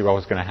 waiting to see what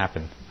was going to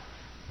happen.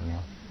 You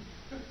know?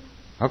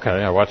 Okay,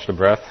 I watched the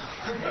breath.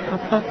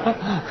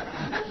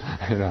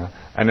 You know,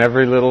 and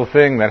every little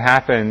thing that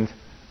happened,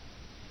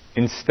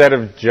 instead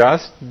of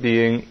just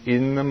being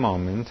in the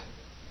moment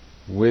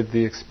with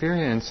the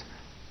experience,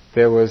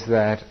 there was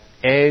that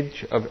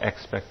edge of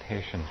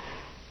expectation.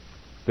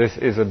 This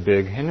is a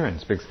big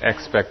hindrance, because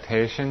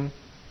expectation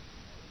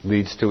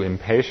leads to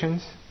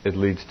impatience, it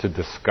leads to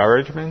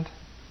discouragement.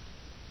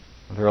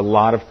 There are a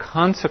lot of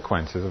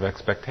consequences of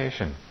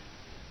expectation.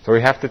 So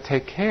we have to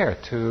take care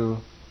to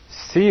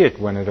see it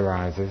when it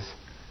arises.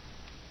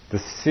 The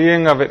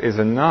seeing of it is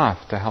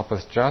enough to help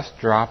us just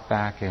drop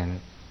back in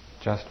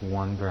just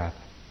one breath.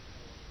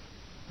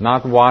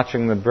 Not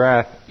watching the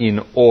breath in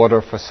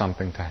order for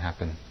something to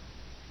happen.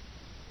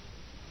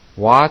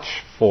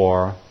 Watch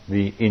for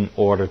the in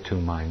order to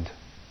mind.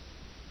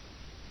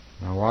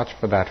 Now watch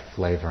for that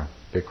flavor,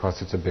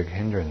 because it's a big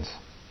hindrance.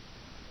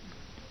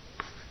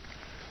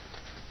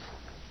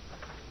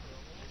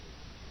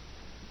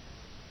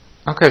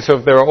 Okay, so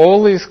if there are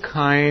all these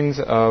kinds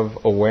of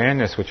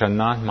awareness which are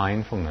not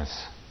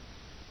mindfulness,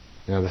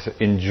 this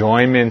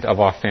enjoyment of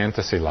our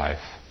fantasy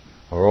life,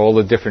 or all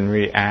the different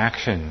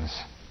reactions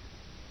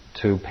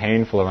to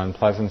painful or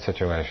unpleasant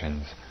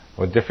situations,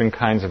 or different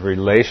kinds of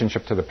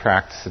relationship to the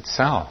practice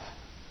itself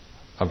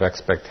of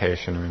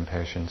expectation or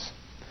impatience,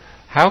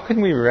 how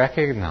can we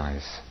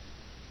recognize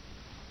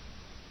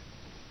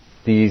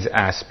these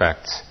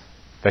aspects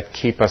that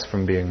keep us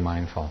from being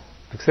mindful?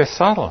 Because they're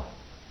subtle.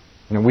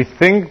 We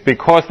think,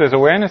 because there's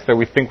awareness there,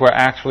 we think we're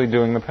actually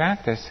doing the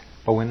practice,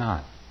 but we're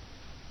not.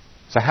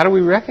 So how do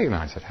we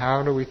recognize it?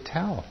 How do we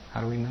tell?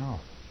 How do we know?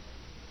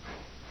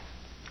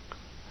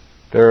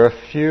 There are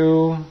a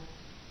few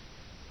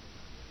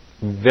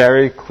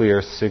very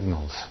clear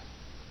signals.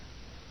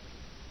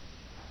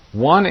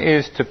 One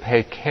is to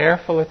pay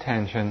careful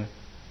attention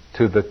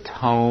to the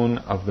tone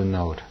of the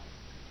note.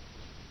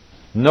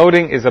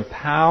 Noting is a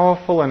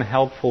powerful and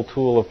helpful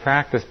tool of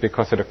practice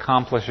because it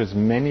accomplishes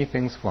many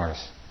things for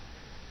us.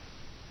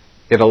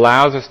 It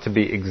allows us to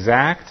be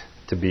exact,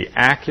 to be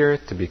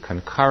accurate, to be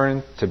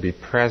concurrent, to be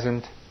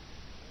present.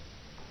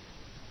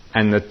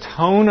 And the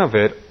tone of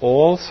it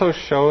also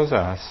shows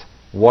us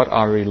what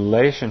our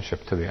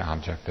relationship to the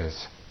object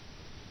is.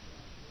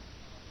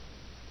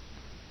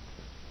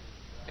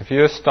 If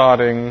you're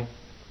starting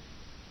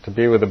to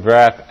be with the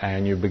breath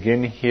and you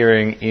begin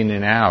hearing in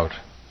and out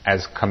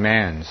as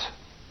commands,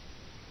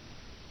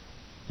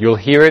 you'll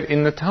hear it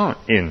in the tone.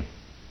 In,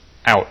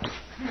 out.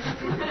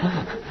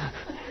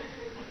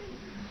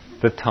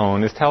 The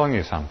tone is telling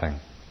you something.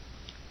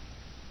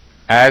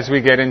 As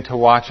we get into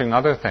watching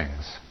other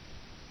things,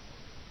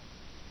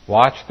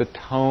 watch the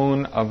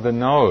tone of the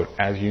note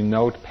as you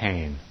note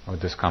pain or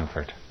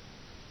discomfort.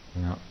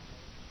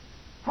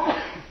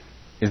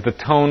 Is the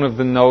tone of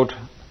the note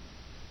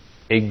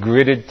a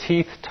gritted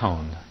teeth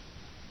tone?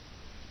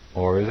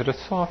 Or is it a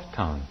soft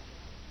tone?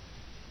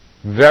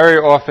 Very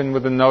often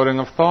with the noting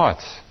of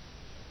thoughts,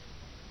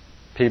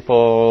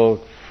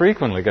 people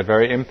frequently get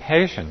very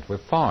impatient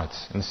with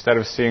thoughts. Instead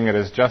of seeing it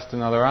as just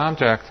another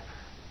object,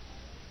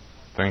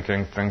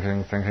 thinking,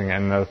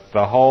 and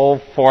the whole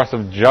force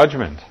of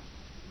judgment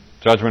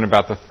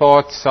about the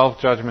thought,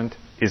 self-judgment,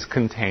 is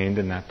contained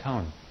in that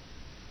tone.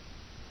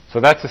 So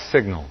that's a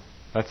signal.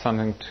 That's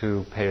something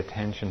to pay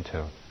attention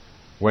to.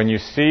 When you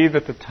see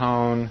that the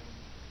tone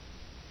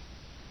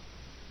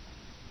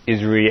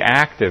is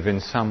reactive in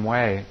some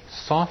way,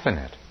 soften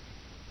it.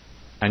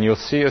 And you'll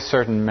see a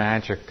certain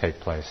magic take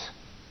place.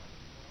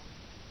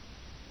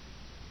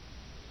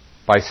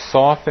 By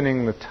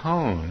softening the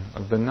tone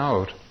of the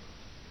note,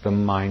 the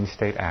mind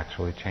state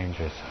actually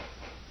changes.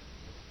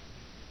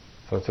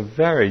 So it's a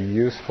very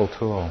useful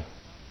tool.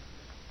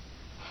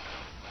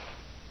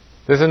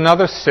 There's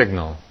another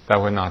signal that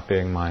we're not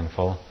being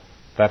mindful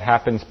that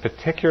happens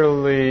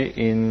particularly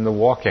in the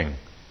walking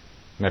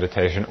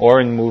meditation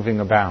or in moving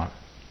about.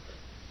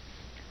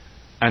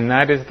 And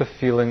that is the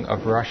feeling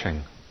of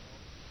rushing.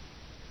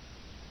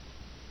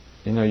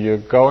 You're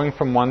going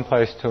from one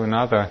place to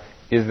another.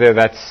 Is there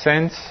that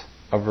sense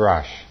of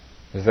rush?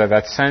 Is there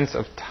that sense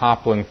of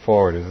toppling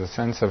forward? Is there a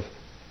sense of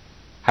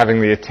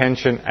having the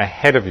attention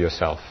ahead of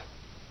yourself?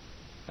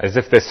 As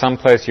if there's some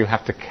place you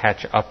have to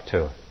catch up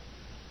to.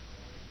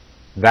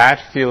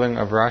 That feeling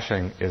of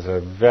rushing is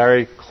a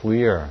very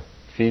clear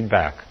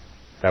feedback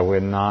that we're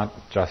not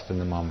just in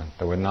the moment,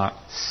 that we're not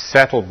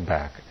settled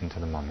back into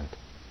the moment.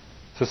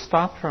 So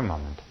stop for a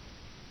moment.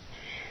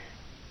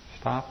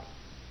 Stop.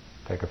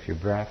 Take a few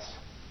breaths.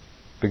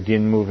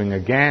 Begin moving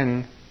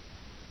again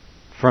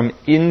from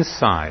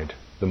inside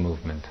the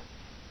movement,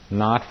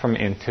 not from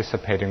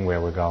anticipating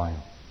where we're going.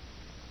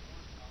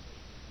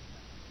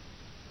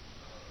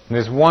 And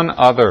there's one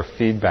other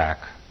feedback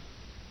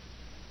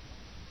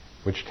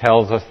which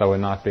tells us that we're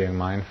not being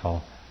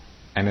mindful,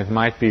 and it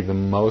might be the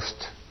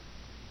most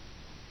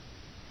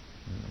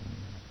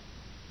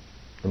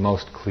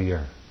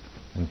clear,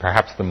 and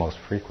perhaps the most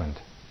frequent.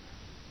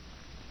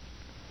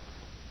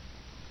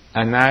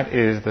 And that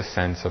is the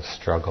sense of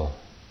struggle.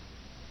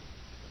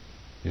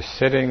 You're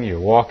sitting,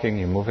 you're walking,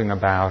 you're moving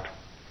about.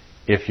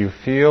 If you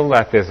feel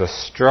that there's a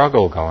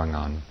struggle going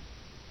on,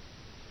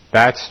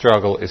 that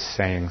struggle is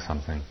saying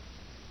something.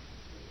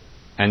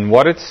 And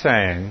what it's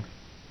saying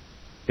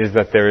is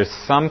that there is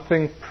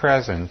something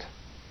present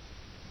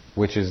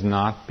which is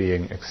not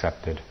being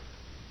accepted.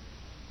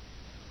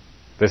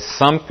 There's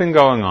something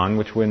going on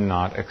which we're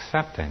not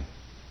accepting.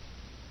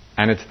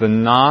 And it's the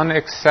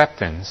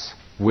non-acceptance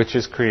which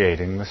is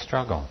creating the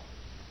struggle.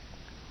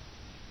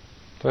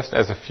 Just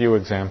as a few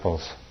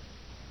examples.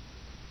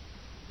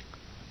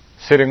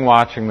 Sitting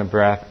watching the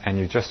breath, and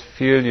you just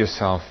feel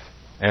yourself,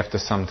 after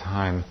some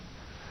time,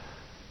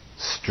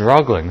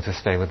 struggling to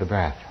stay with the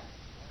breath.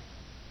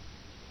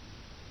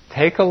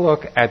 Take a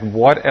look at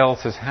what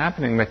else is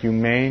happening that you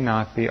may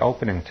not be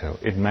opening to.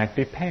 It might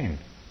be pain.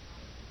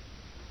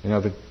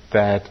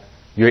 That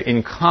you're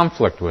in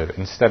conflict with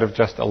instead of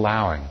just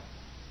allowing.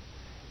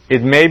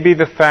 It may be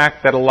the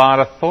fact that a lot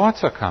of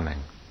thoughts are coming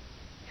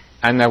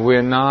and that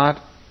we're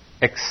not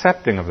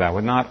accepting of that.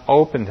 We're not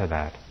open to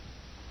that.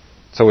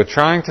 So we're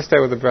trying to stay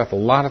with the breath. A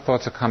lot of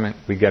thoughts are coming.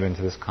 We get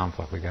into this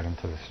conflict. We get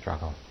into this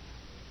struggle.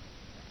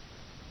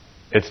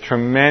 It's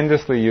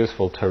tremendously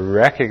useful to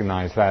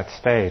recognize that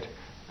state,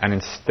 and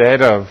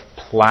instead of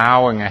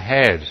plowing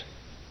ahead,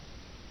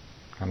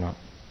 kind of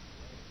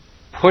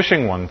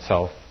pushing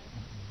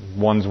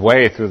one's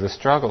way through the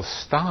struggle,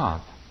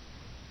 stop.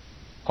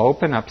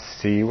 Open up,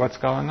 see what's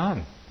going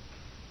on.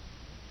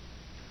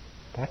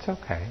 That's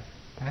okay.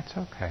 That's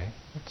okay.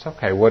 It's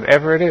okay.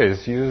 Whatever it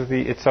is, use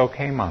the "it's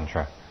okay"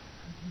 mantra.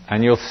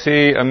 And you'll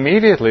see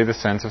immediately the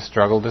sense of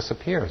struggle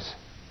disappears.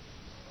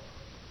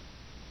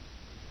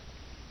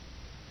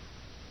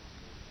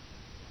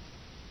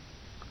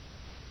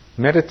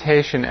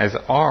 Meditation as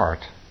art,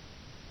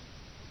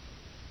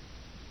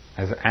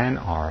 as an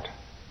art,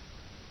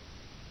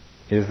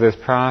 is this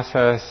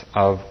process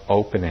of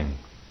opening,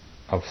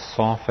 of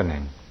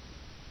softening,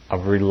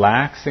 of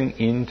relaxing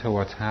into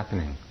what's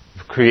happening,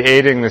 of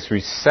creating this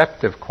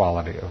receptive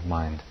quality of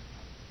mind.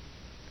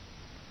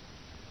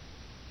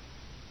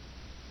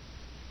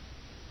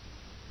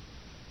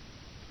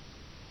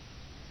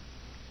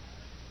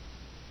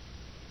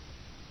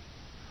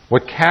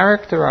 What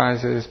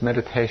characterizes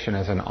meditation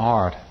as an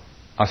art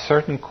are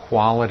certain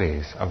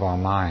qualities of our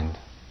mind.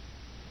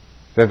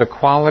 They're the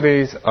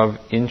qualities of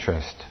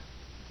interest.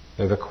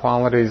 They're the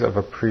qualities of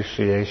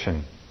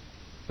appreciation.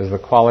 There's the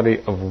quality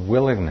of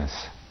willingness.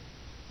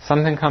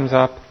 Something comes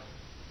up,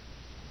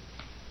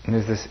 and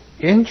there's this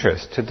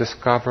interest to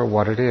discover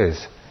what it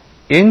is.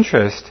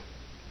 Interest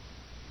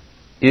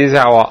is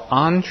our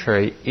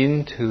entree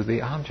into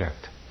the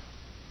object.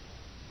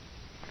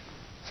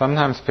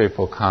 Sometimes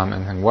people come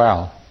and think,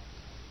 well,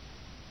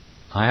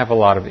 I have a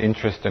lot of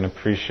interest and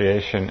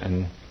appreciation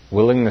and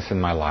willingness in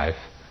my life,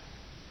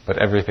 but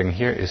everything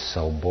here is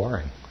so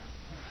boring.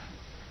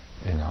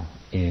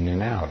 In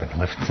and out and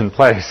left in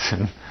place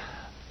and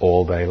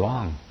all day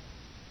long.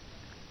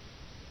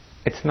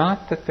 It's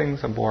not that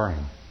things are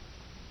boring.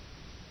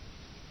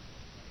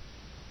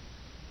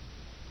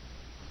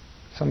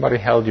 Somebody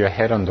held your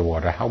head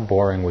underwater, how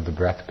boring would the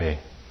breath be?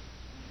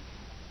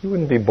 You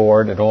wouldn't be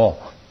bored at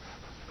all.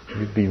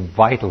 You'd be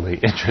vitally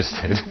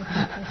interested.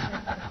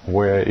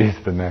 Where is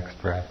the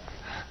next breath?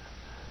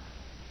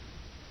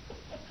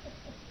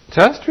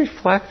 Just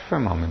reflect for a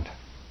moment.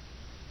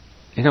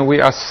 We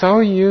are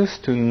so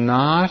used to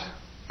not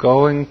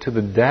going to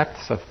the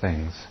depths of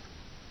things.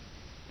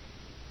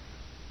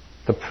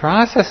 The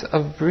process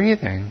of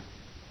breathing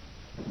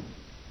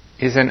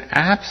is an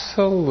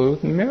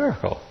absolute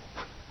miracle.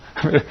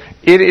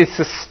 It is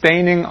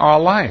sustaining our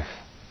life.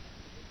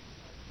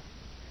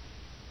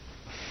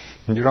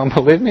 You don't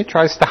believe me?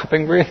 Try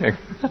stopping breathing.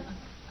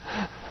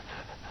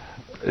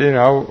 We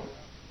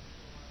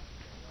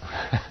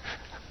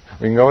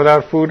can go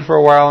without food for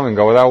a while, and we can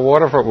go without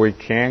water we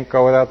can't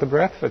go without the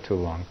breath for too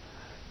long.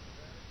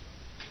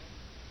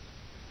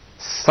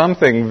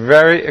 Something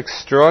very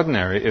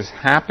extraordinary is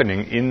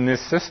happening in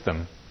this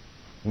system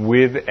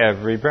with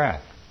every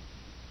breath.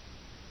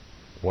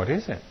 What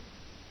is it?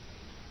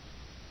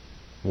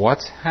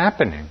 What's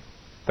happening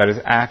that is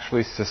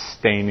actually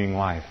sustaining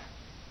life?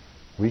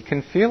 We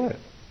can feel it.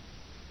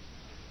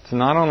 It's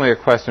not only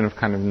a question of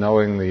kind of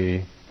knowing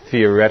the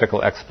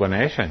theoretical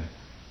explanation.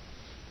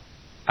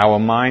 Our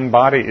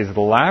mind-body is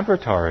the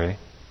laboratory.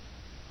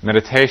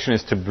 Meditation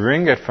is to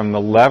bring it from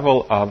the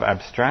level of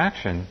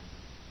abstraction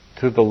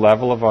to the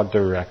level of our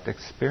direct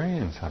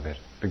experience of it.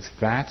 Because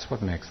that's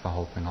what makes the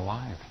whole thing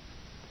alive.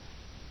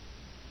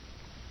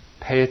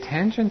 Pay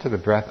attention to the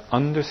breath,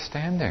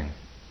 understanding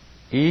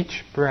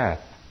each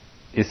breath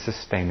is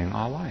sustaining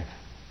our life.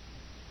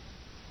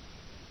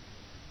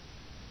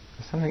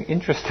 There's something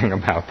interesting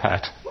about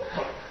that.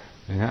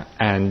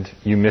 And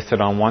you miss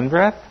it on one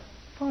breath,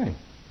 fine.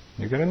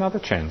 You get another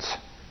chance.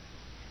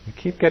 You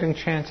keep getting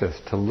chances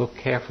to look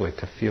carefully,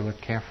 to feel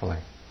it carefully.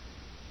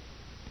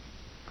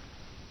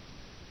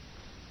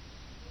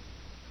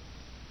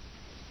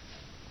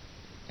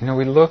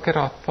 We look at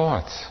our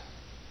thoughts.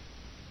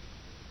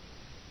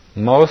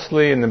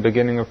 Mostly in the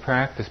beginning of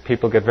practice,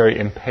 people get very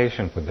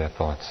impatient with their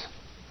thoughts.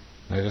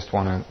 They just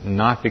want to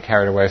not be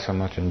carried away so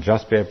much and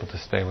just be able to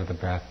stay with the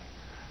breath.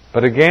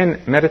 But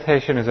again,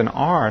 meditation as an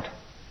art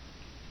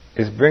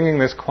is bringing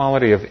this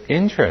quality of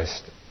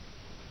interest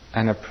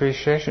and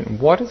appreciation.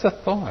 What is a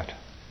thought?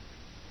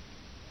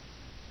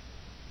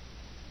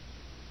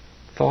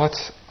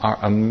 Thoughts are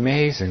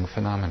amazing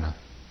phenomena.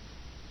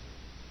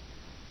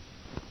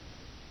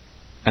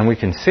 And we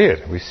can see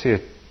it. We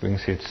can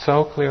see it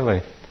so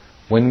clearly.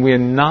 When we're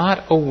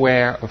not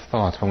aware of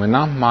thoughts, when we're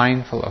not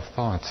mindful of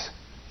thoughts,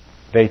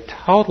 they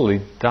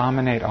totally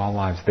dominate our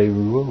lives. They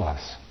rule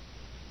us.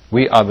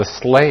 We are the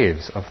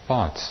slaves of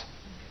thoughts.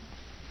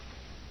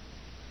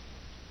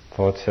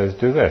 Thought says,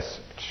 do this.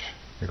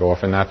 You go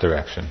off in that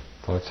direction.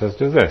 Thought says,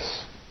 do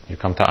this. You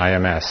come to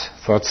IMS.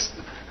 Thoughts.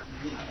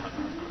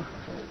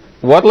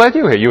 What led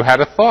you here? You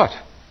had a thought.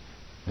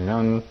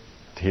 And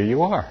here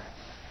you are.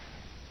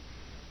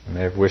 You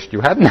may have wished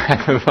you hadn't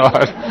had a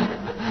thought.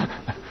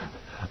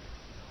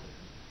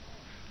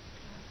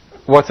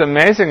 What's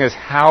amazing is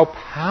how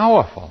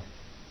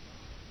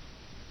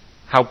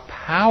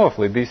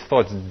powerfully these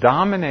thoughts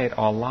dominate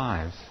our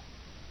lives.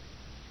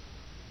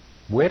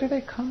 Where do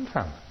they come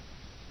from?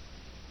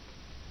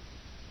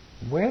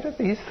 Where do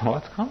these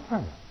thoughts come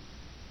from?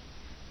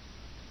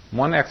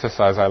 One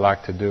exercise I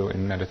like to do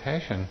in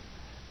meditation,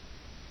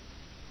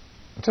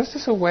 just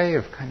as a way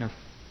of kind of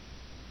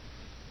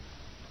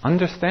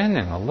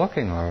understanding or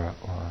looking or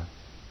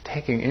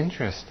taking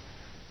interest,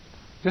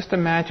 just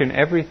imagine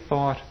every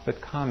thought that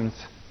comes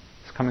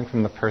is coming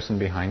from the person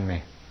behind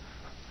me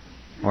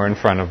or in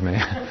front of me,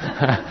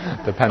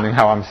 depending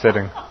how I'm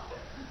sitting.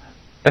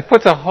 It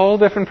puts a whole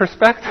different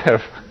perspective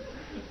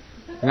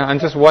on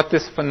just what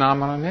this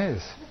phenomenon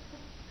is.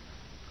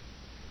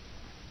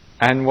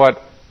 And what,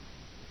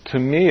 to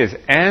me, is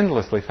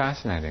endlessly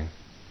fascinating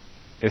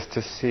is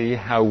to see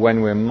how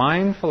when we're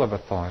mindful of a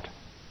thought,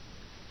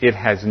 it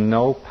has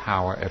no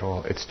power at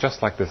all. It's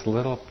just like this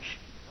little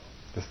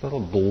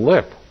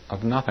blip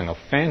of nothing, a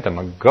phantom,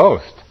 a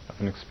ghost of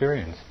an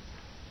experience.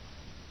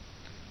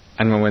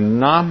 And when we're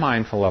not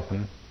mindful of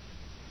them,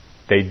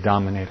 they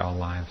dominate our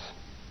lives.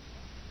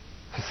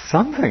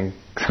 Something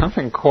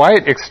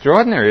quite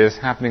extraordinary is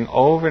happening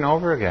over and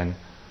over again.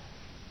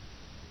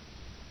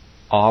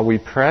 Are we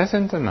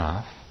present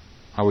enough?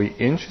 Are we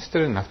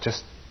interested enough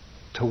just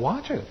to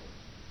watch it?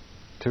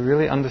 To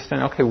really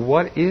understand, okay,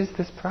 what is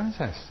this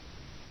process?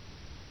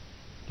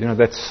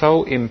 That's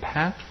so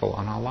impactful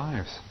on our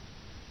lives.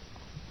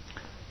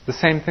 The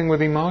same thing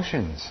with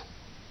emotions.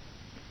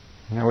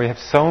 We have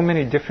so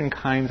many different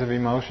kinds of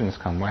emotions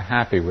come. We're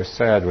happy, we're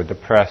sad, we're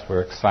depressed,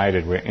 we're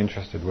excited, we're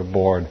interested, we're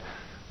bored,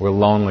 we're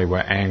lonely, we're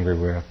angry,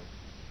 we're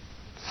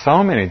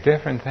so many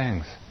different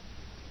things.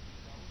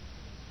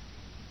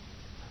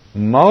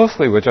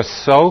 Mostly we're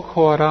just so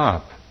caught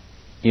up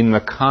in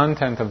the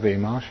content of the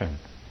emotion.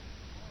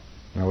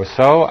 We're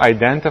so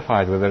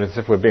identified with it as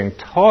if we're being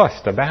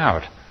tossed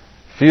about.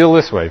 Feel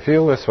this way,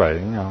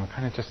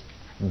 kind of just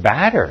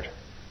battered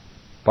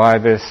by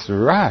this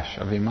rush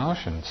of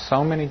emotions,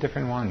 so many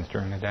different ones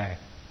during the day.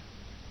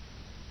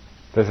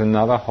 There's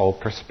another whole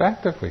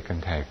perspective we can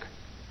take.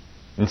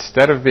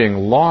 Instead of being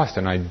lost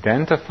and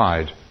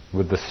identified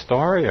with the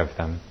story of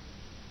them,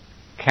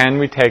 can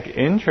we take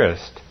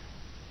interest?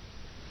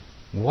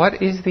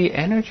 What is the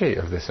energy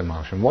of this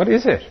emotion? What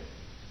is it?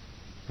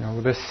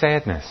 This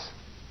sadness,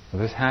 or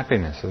this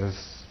happiness, or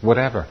this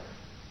whatever.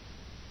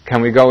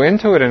 Can we go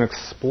into it and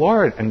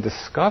explore it and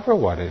discover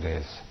what it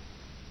is?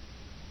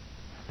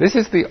 This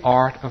is the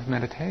art of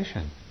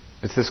meditation.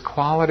 It's this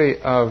quality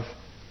of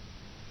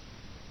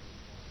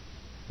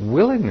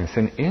willingness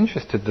and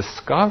interest to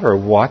discover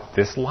what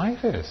this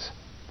life is.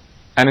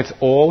 And it's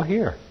all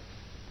here.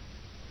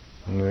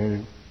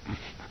 The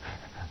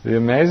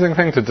amazing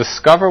thing, to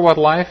discover what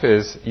life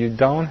is, you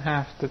don't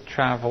have to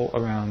travel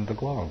around the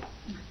globe.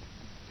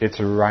 It's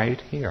right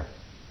here.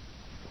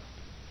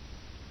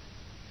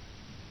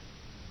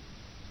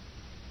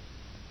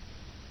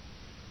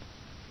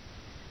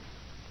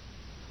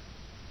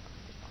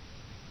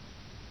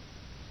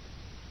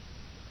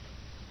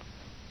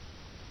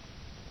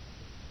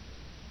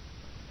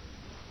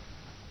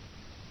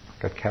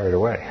 Got carried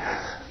away.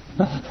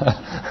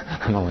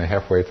 I'm only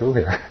halfway through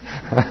here.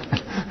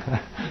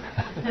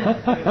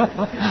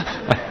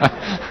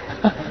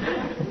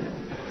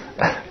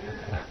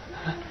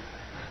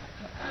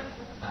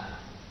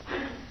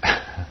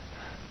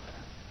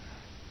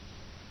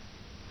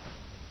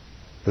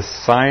 The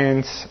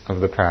science of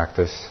the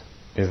practice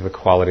is the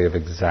quality of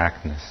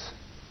exactness,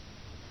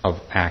 of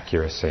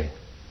accuracy,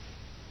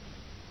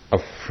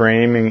 of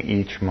framing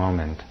each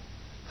moment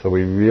so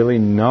we really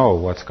know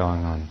what's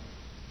going on.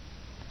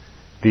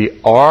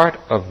 The art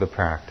of the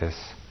practice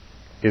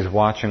is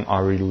watching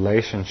our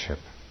relationship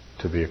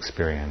to the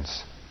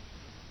experience,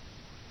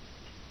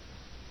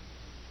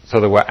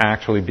 so that we're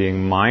actually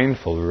being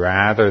mindful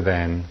rather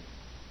than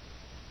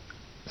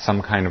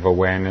some kind of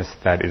awareness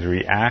that is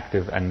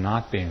reactive and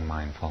not being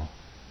mindful.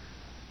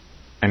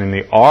 And in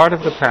the art of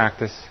the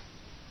practice,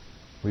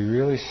 we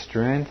really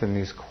strengthen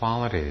these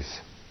qualities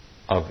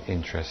of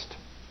interest,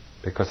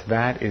 because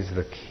that is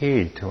the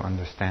key to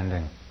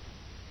understanding.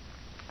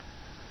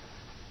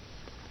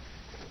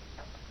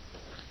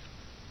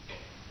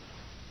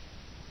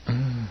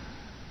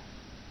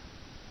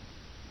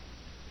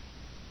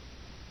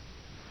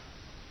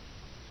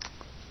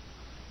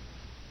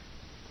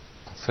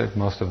 Save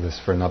most of this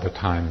for another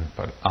time,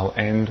 but I'll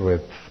end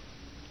with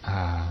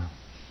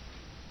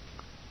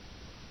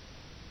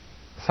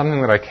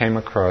something that I came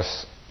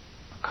across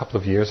a couple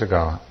of years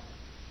ago.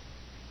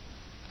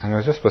 And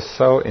it just was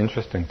so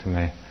interesting to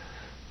me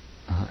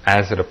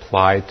as it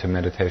applied to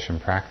meditation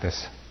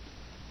practice.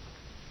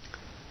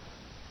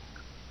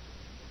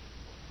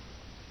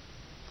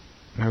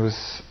 There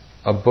was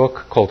a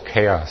book called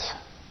Chaos.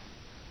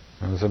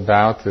 It was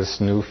about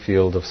this new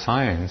field of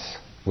science,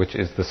 which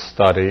is the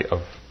study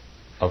of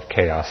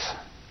chaos,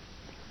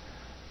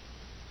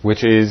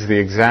 which is the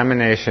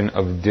examination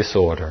of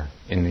disorder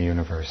in the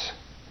universe.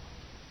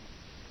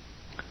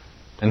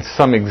 And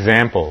some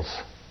examples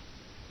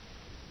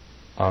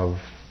of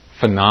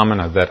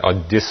phenomena that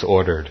are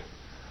disordered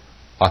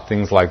are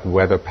things like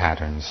weather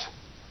patterns,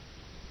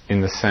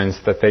 in the sense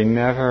that they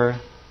never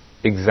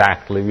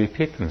exactly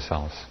repeat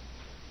themselves.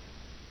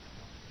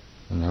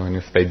 And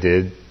if they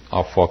did,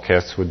 our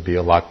forecasts would be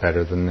a lot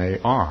better than they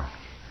are.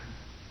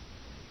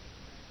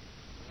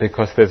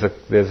 Because there's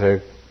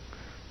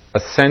a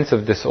sense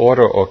of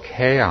disorder or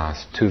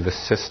chaos to the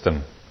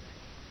system.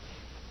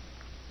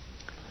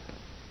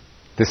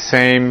 The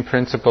same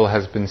principle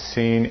has been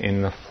seen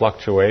in the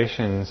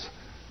fluctuations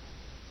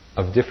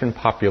of different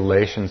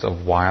populations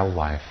of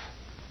wildlife.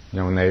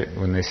 When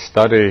they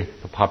study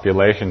the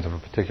populations of a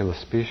particular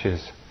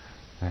species,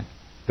 right,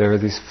 there are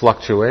these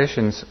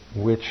fluctuations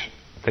which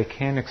they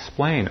can't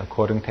explain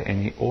according to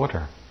any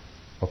order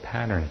or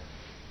pattern.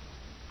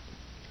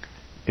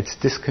 It's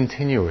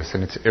discontinuous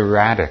and it's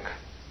erratic.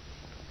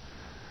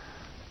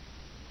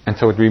 And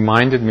so it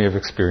reminded me of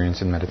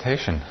experience in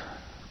meditation,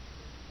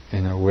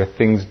 where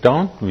things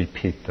don't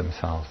repeat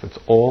themselves. It's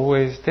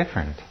always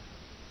different.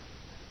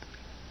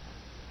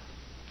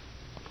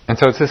 And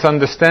so it's this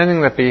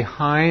understanding that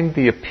behind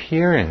the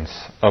appearance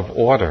of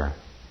order,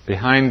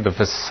 behind the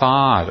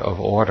facade of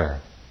order,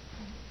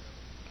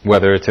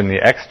 whether it's in the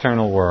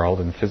external world,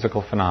 in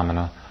physical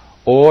phenomena,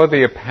 or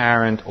the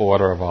apparent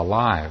order of our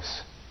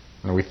lives,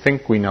 we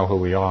think we know who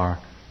we are,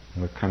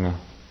 and we're kind of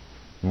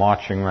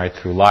marching right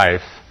through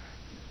life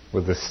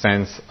with a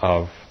sense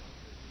of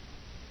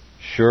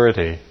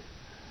surety.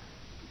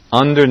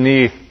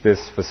 Underneath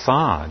this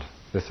facade,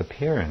 this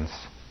appearance,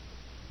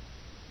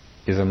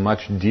 is a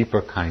much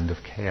deeper kind of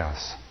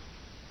chaos,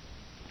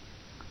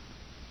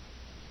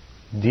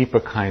 deeper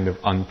kind of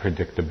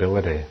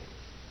unpredictability.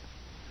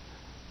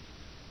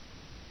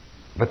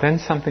 But then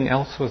something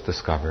else was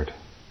discovered,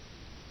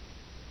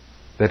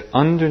 that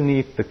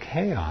underneath the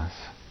chaos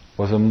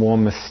was a more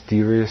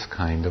mysterious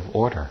kind of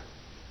order.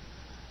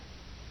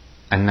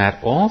 And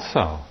that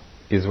also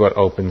is what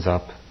opens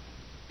up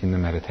in the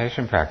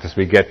meditation practice.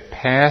 We get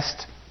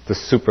past the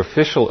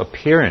superficial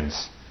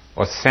appearance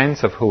or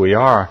sense of who we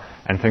are,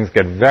 and things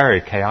get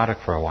very chaotic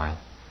for a while.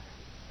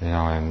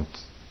 And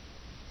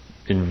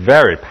in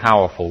very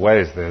powerful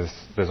ways,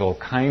 there's all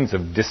kinds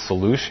of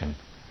dissolution,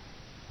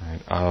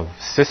 right, of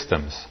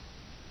systems.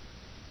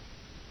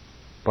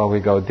 But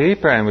we go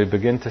deeper and we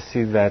begin to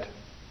see that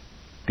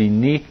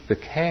beneath the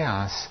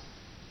chaos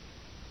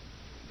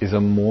is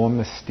a more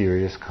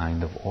mysterious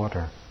kind of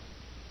order.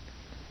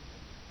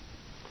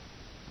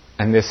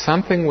 And there's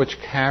something which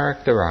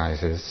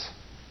characterizes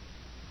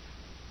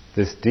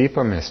this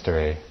deeper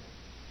mystery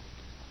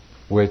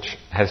which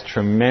has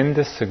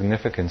tremendous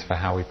significance for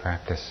how we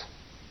practice.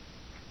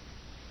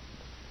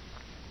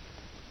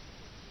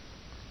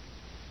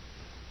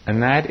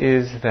 And that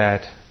is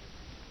that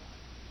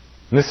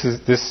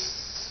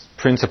this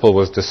principle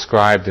was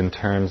described in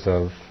terms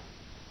of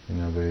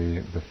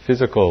the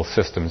physical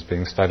systems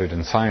being studied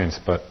in science,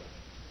 but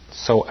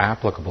so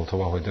applicable to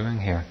what we're doing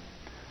here.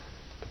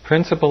 The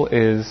principle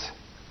is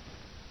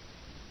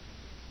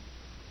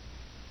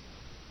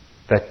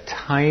that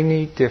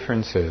tiny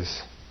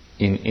differences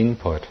in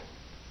input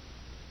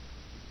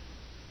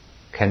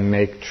can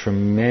make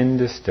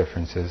tremendous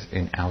differences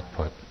in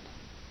output.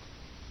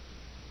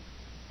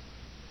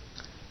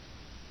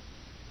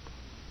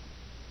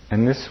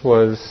 And this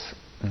was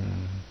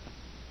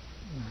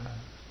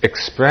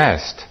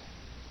expressed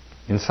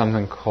in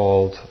something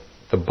called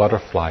the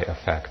butterfly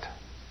effect,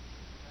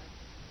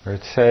 where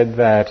it said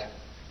that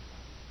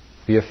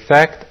the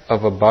effect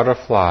of a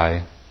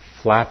butterfly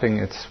flapping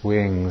its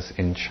wings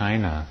in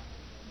China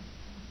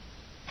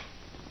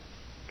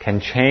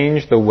can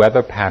change the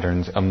weather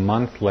patterns a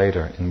month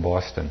later in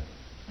Boston.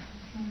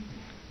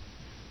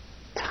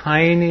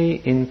 Tiny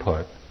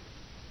input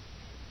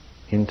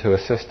into a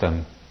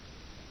system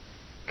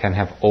can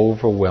have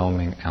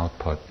overwhelming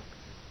output.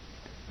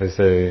 There's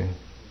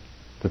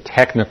the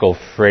technical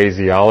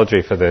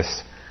phraseology for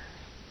this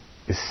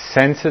is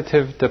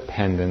sensitive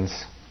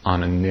dependence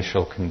on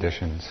initial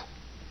conditions.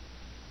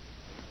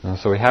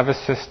 So we have a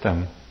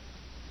system,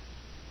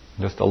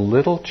 just a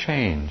little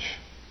change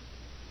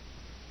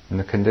in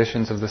the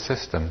conditions of the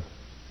system.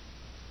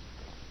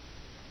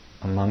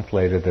 A month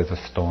later, there's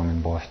a storm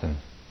in Boston.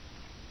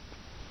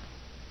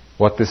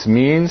 What this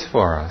means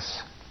for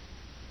us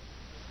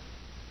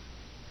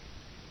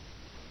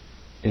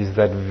is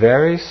that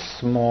very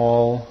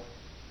small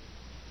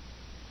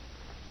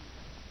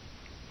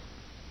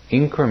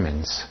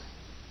increments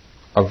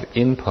of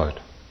input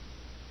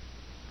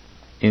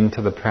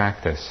into the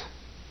practice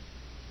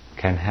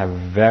can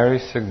have very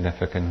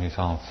significant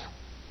results.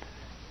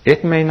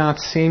 It may not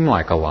seem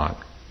like a lot.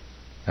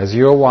 As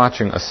you're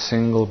watching a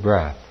single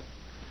breath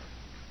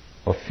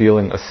or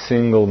feeling a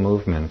single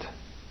movement,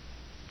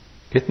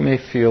 it may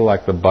feel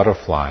like the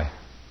butterfly,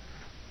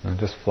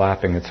 just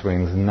flapping its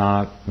wings,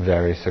 not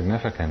very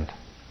significant.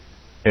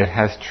 It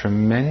has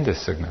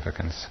tremendous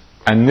significance.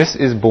 And this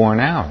is borne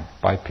out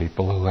by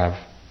people who have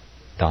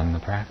done the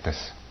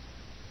practice.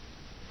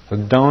 So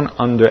don't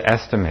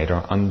underestimate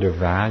or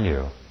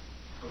undervalue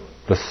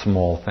the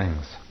small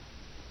things.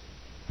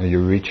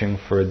 You're reaching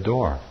for a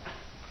door.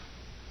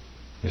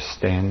 You're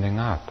standing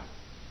up.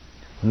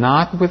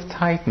 Not with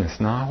tightness,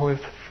 not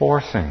with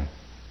forcing.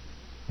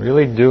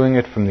 Really doing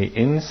it from the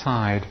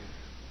inside,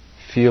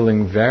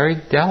 feeling very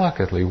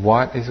delicately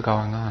what is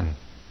going on.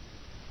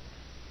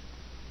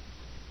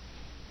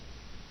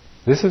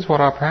 This is what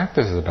our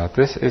practice is about.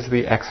 This is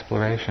the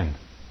exploration.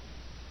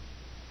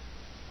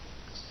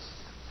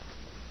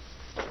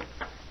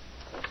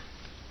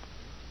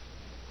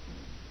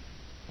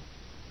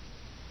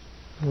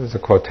 There's a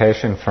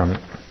quotation from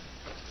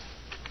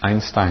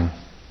Einstein.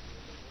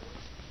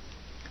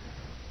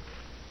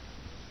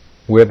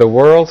 Where the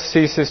world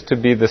ceases to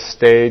be the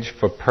stage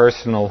for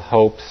personal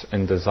hopes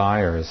and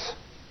desires,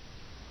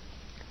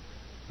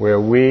 where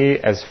we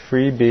as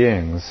free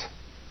beings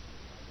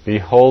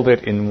behold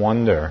it in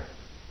wonder,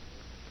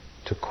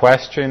 to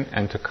question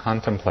and to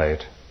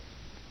contemplate,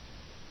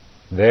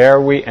 there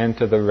we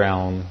enter the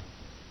realm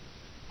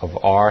of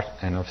art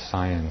and of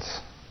science.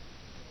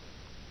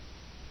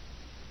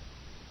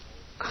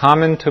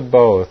 Common to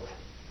both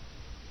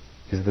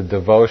is the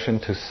devotion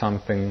to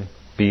something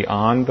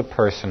beyond the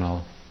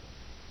personal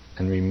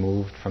and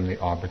removed from the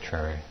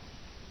arbitrary.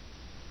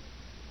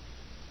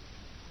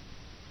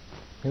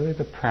 Really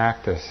the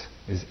practice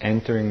is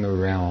entering the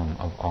realm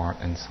of art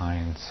and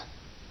science,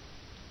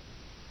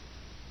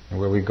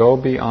 where we go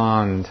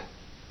beyond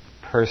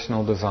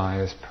personal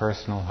desires,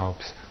 personal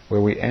hopes,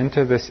 where we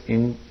enter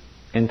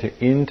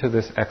into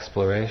this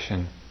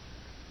exploration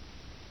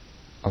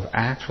of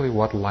actually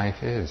what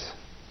life is,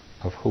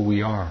 of who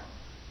we are.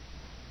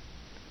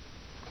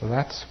 So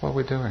that's what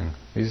we're doing.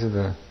 These are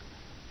the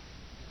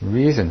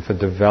reason for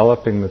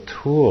developing the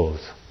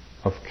tools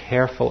of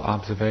careful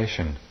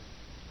observation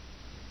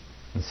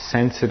and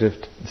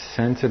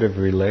sensitive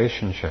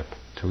relationship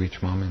to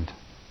each moment.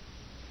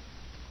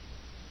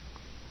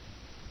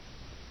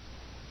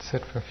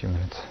 Sit for a few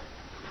minutes.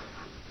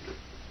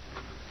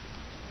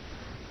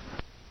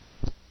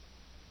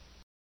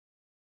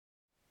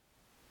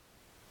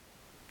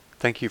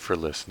 Thank you for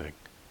listening.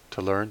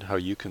 To learn how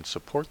you can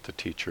support the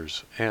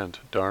teachers and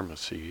Dharma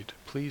Seed,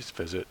 please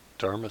visit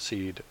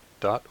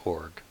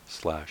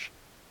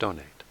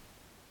dharmaseed.org/donate.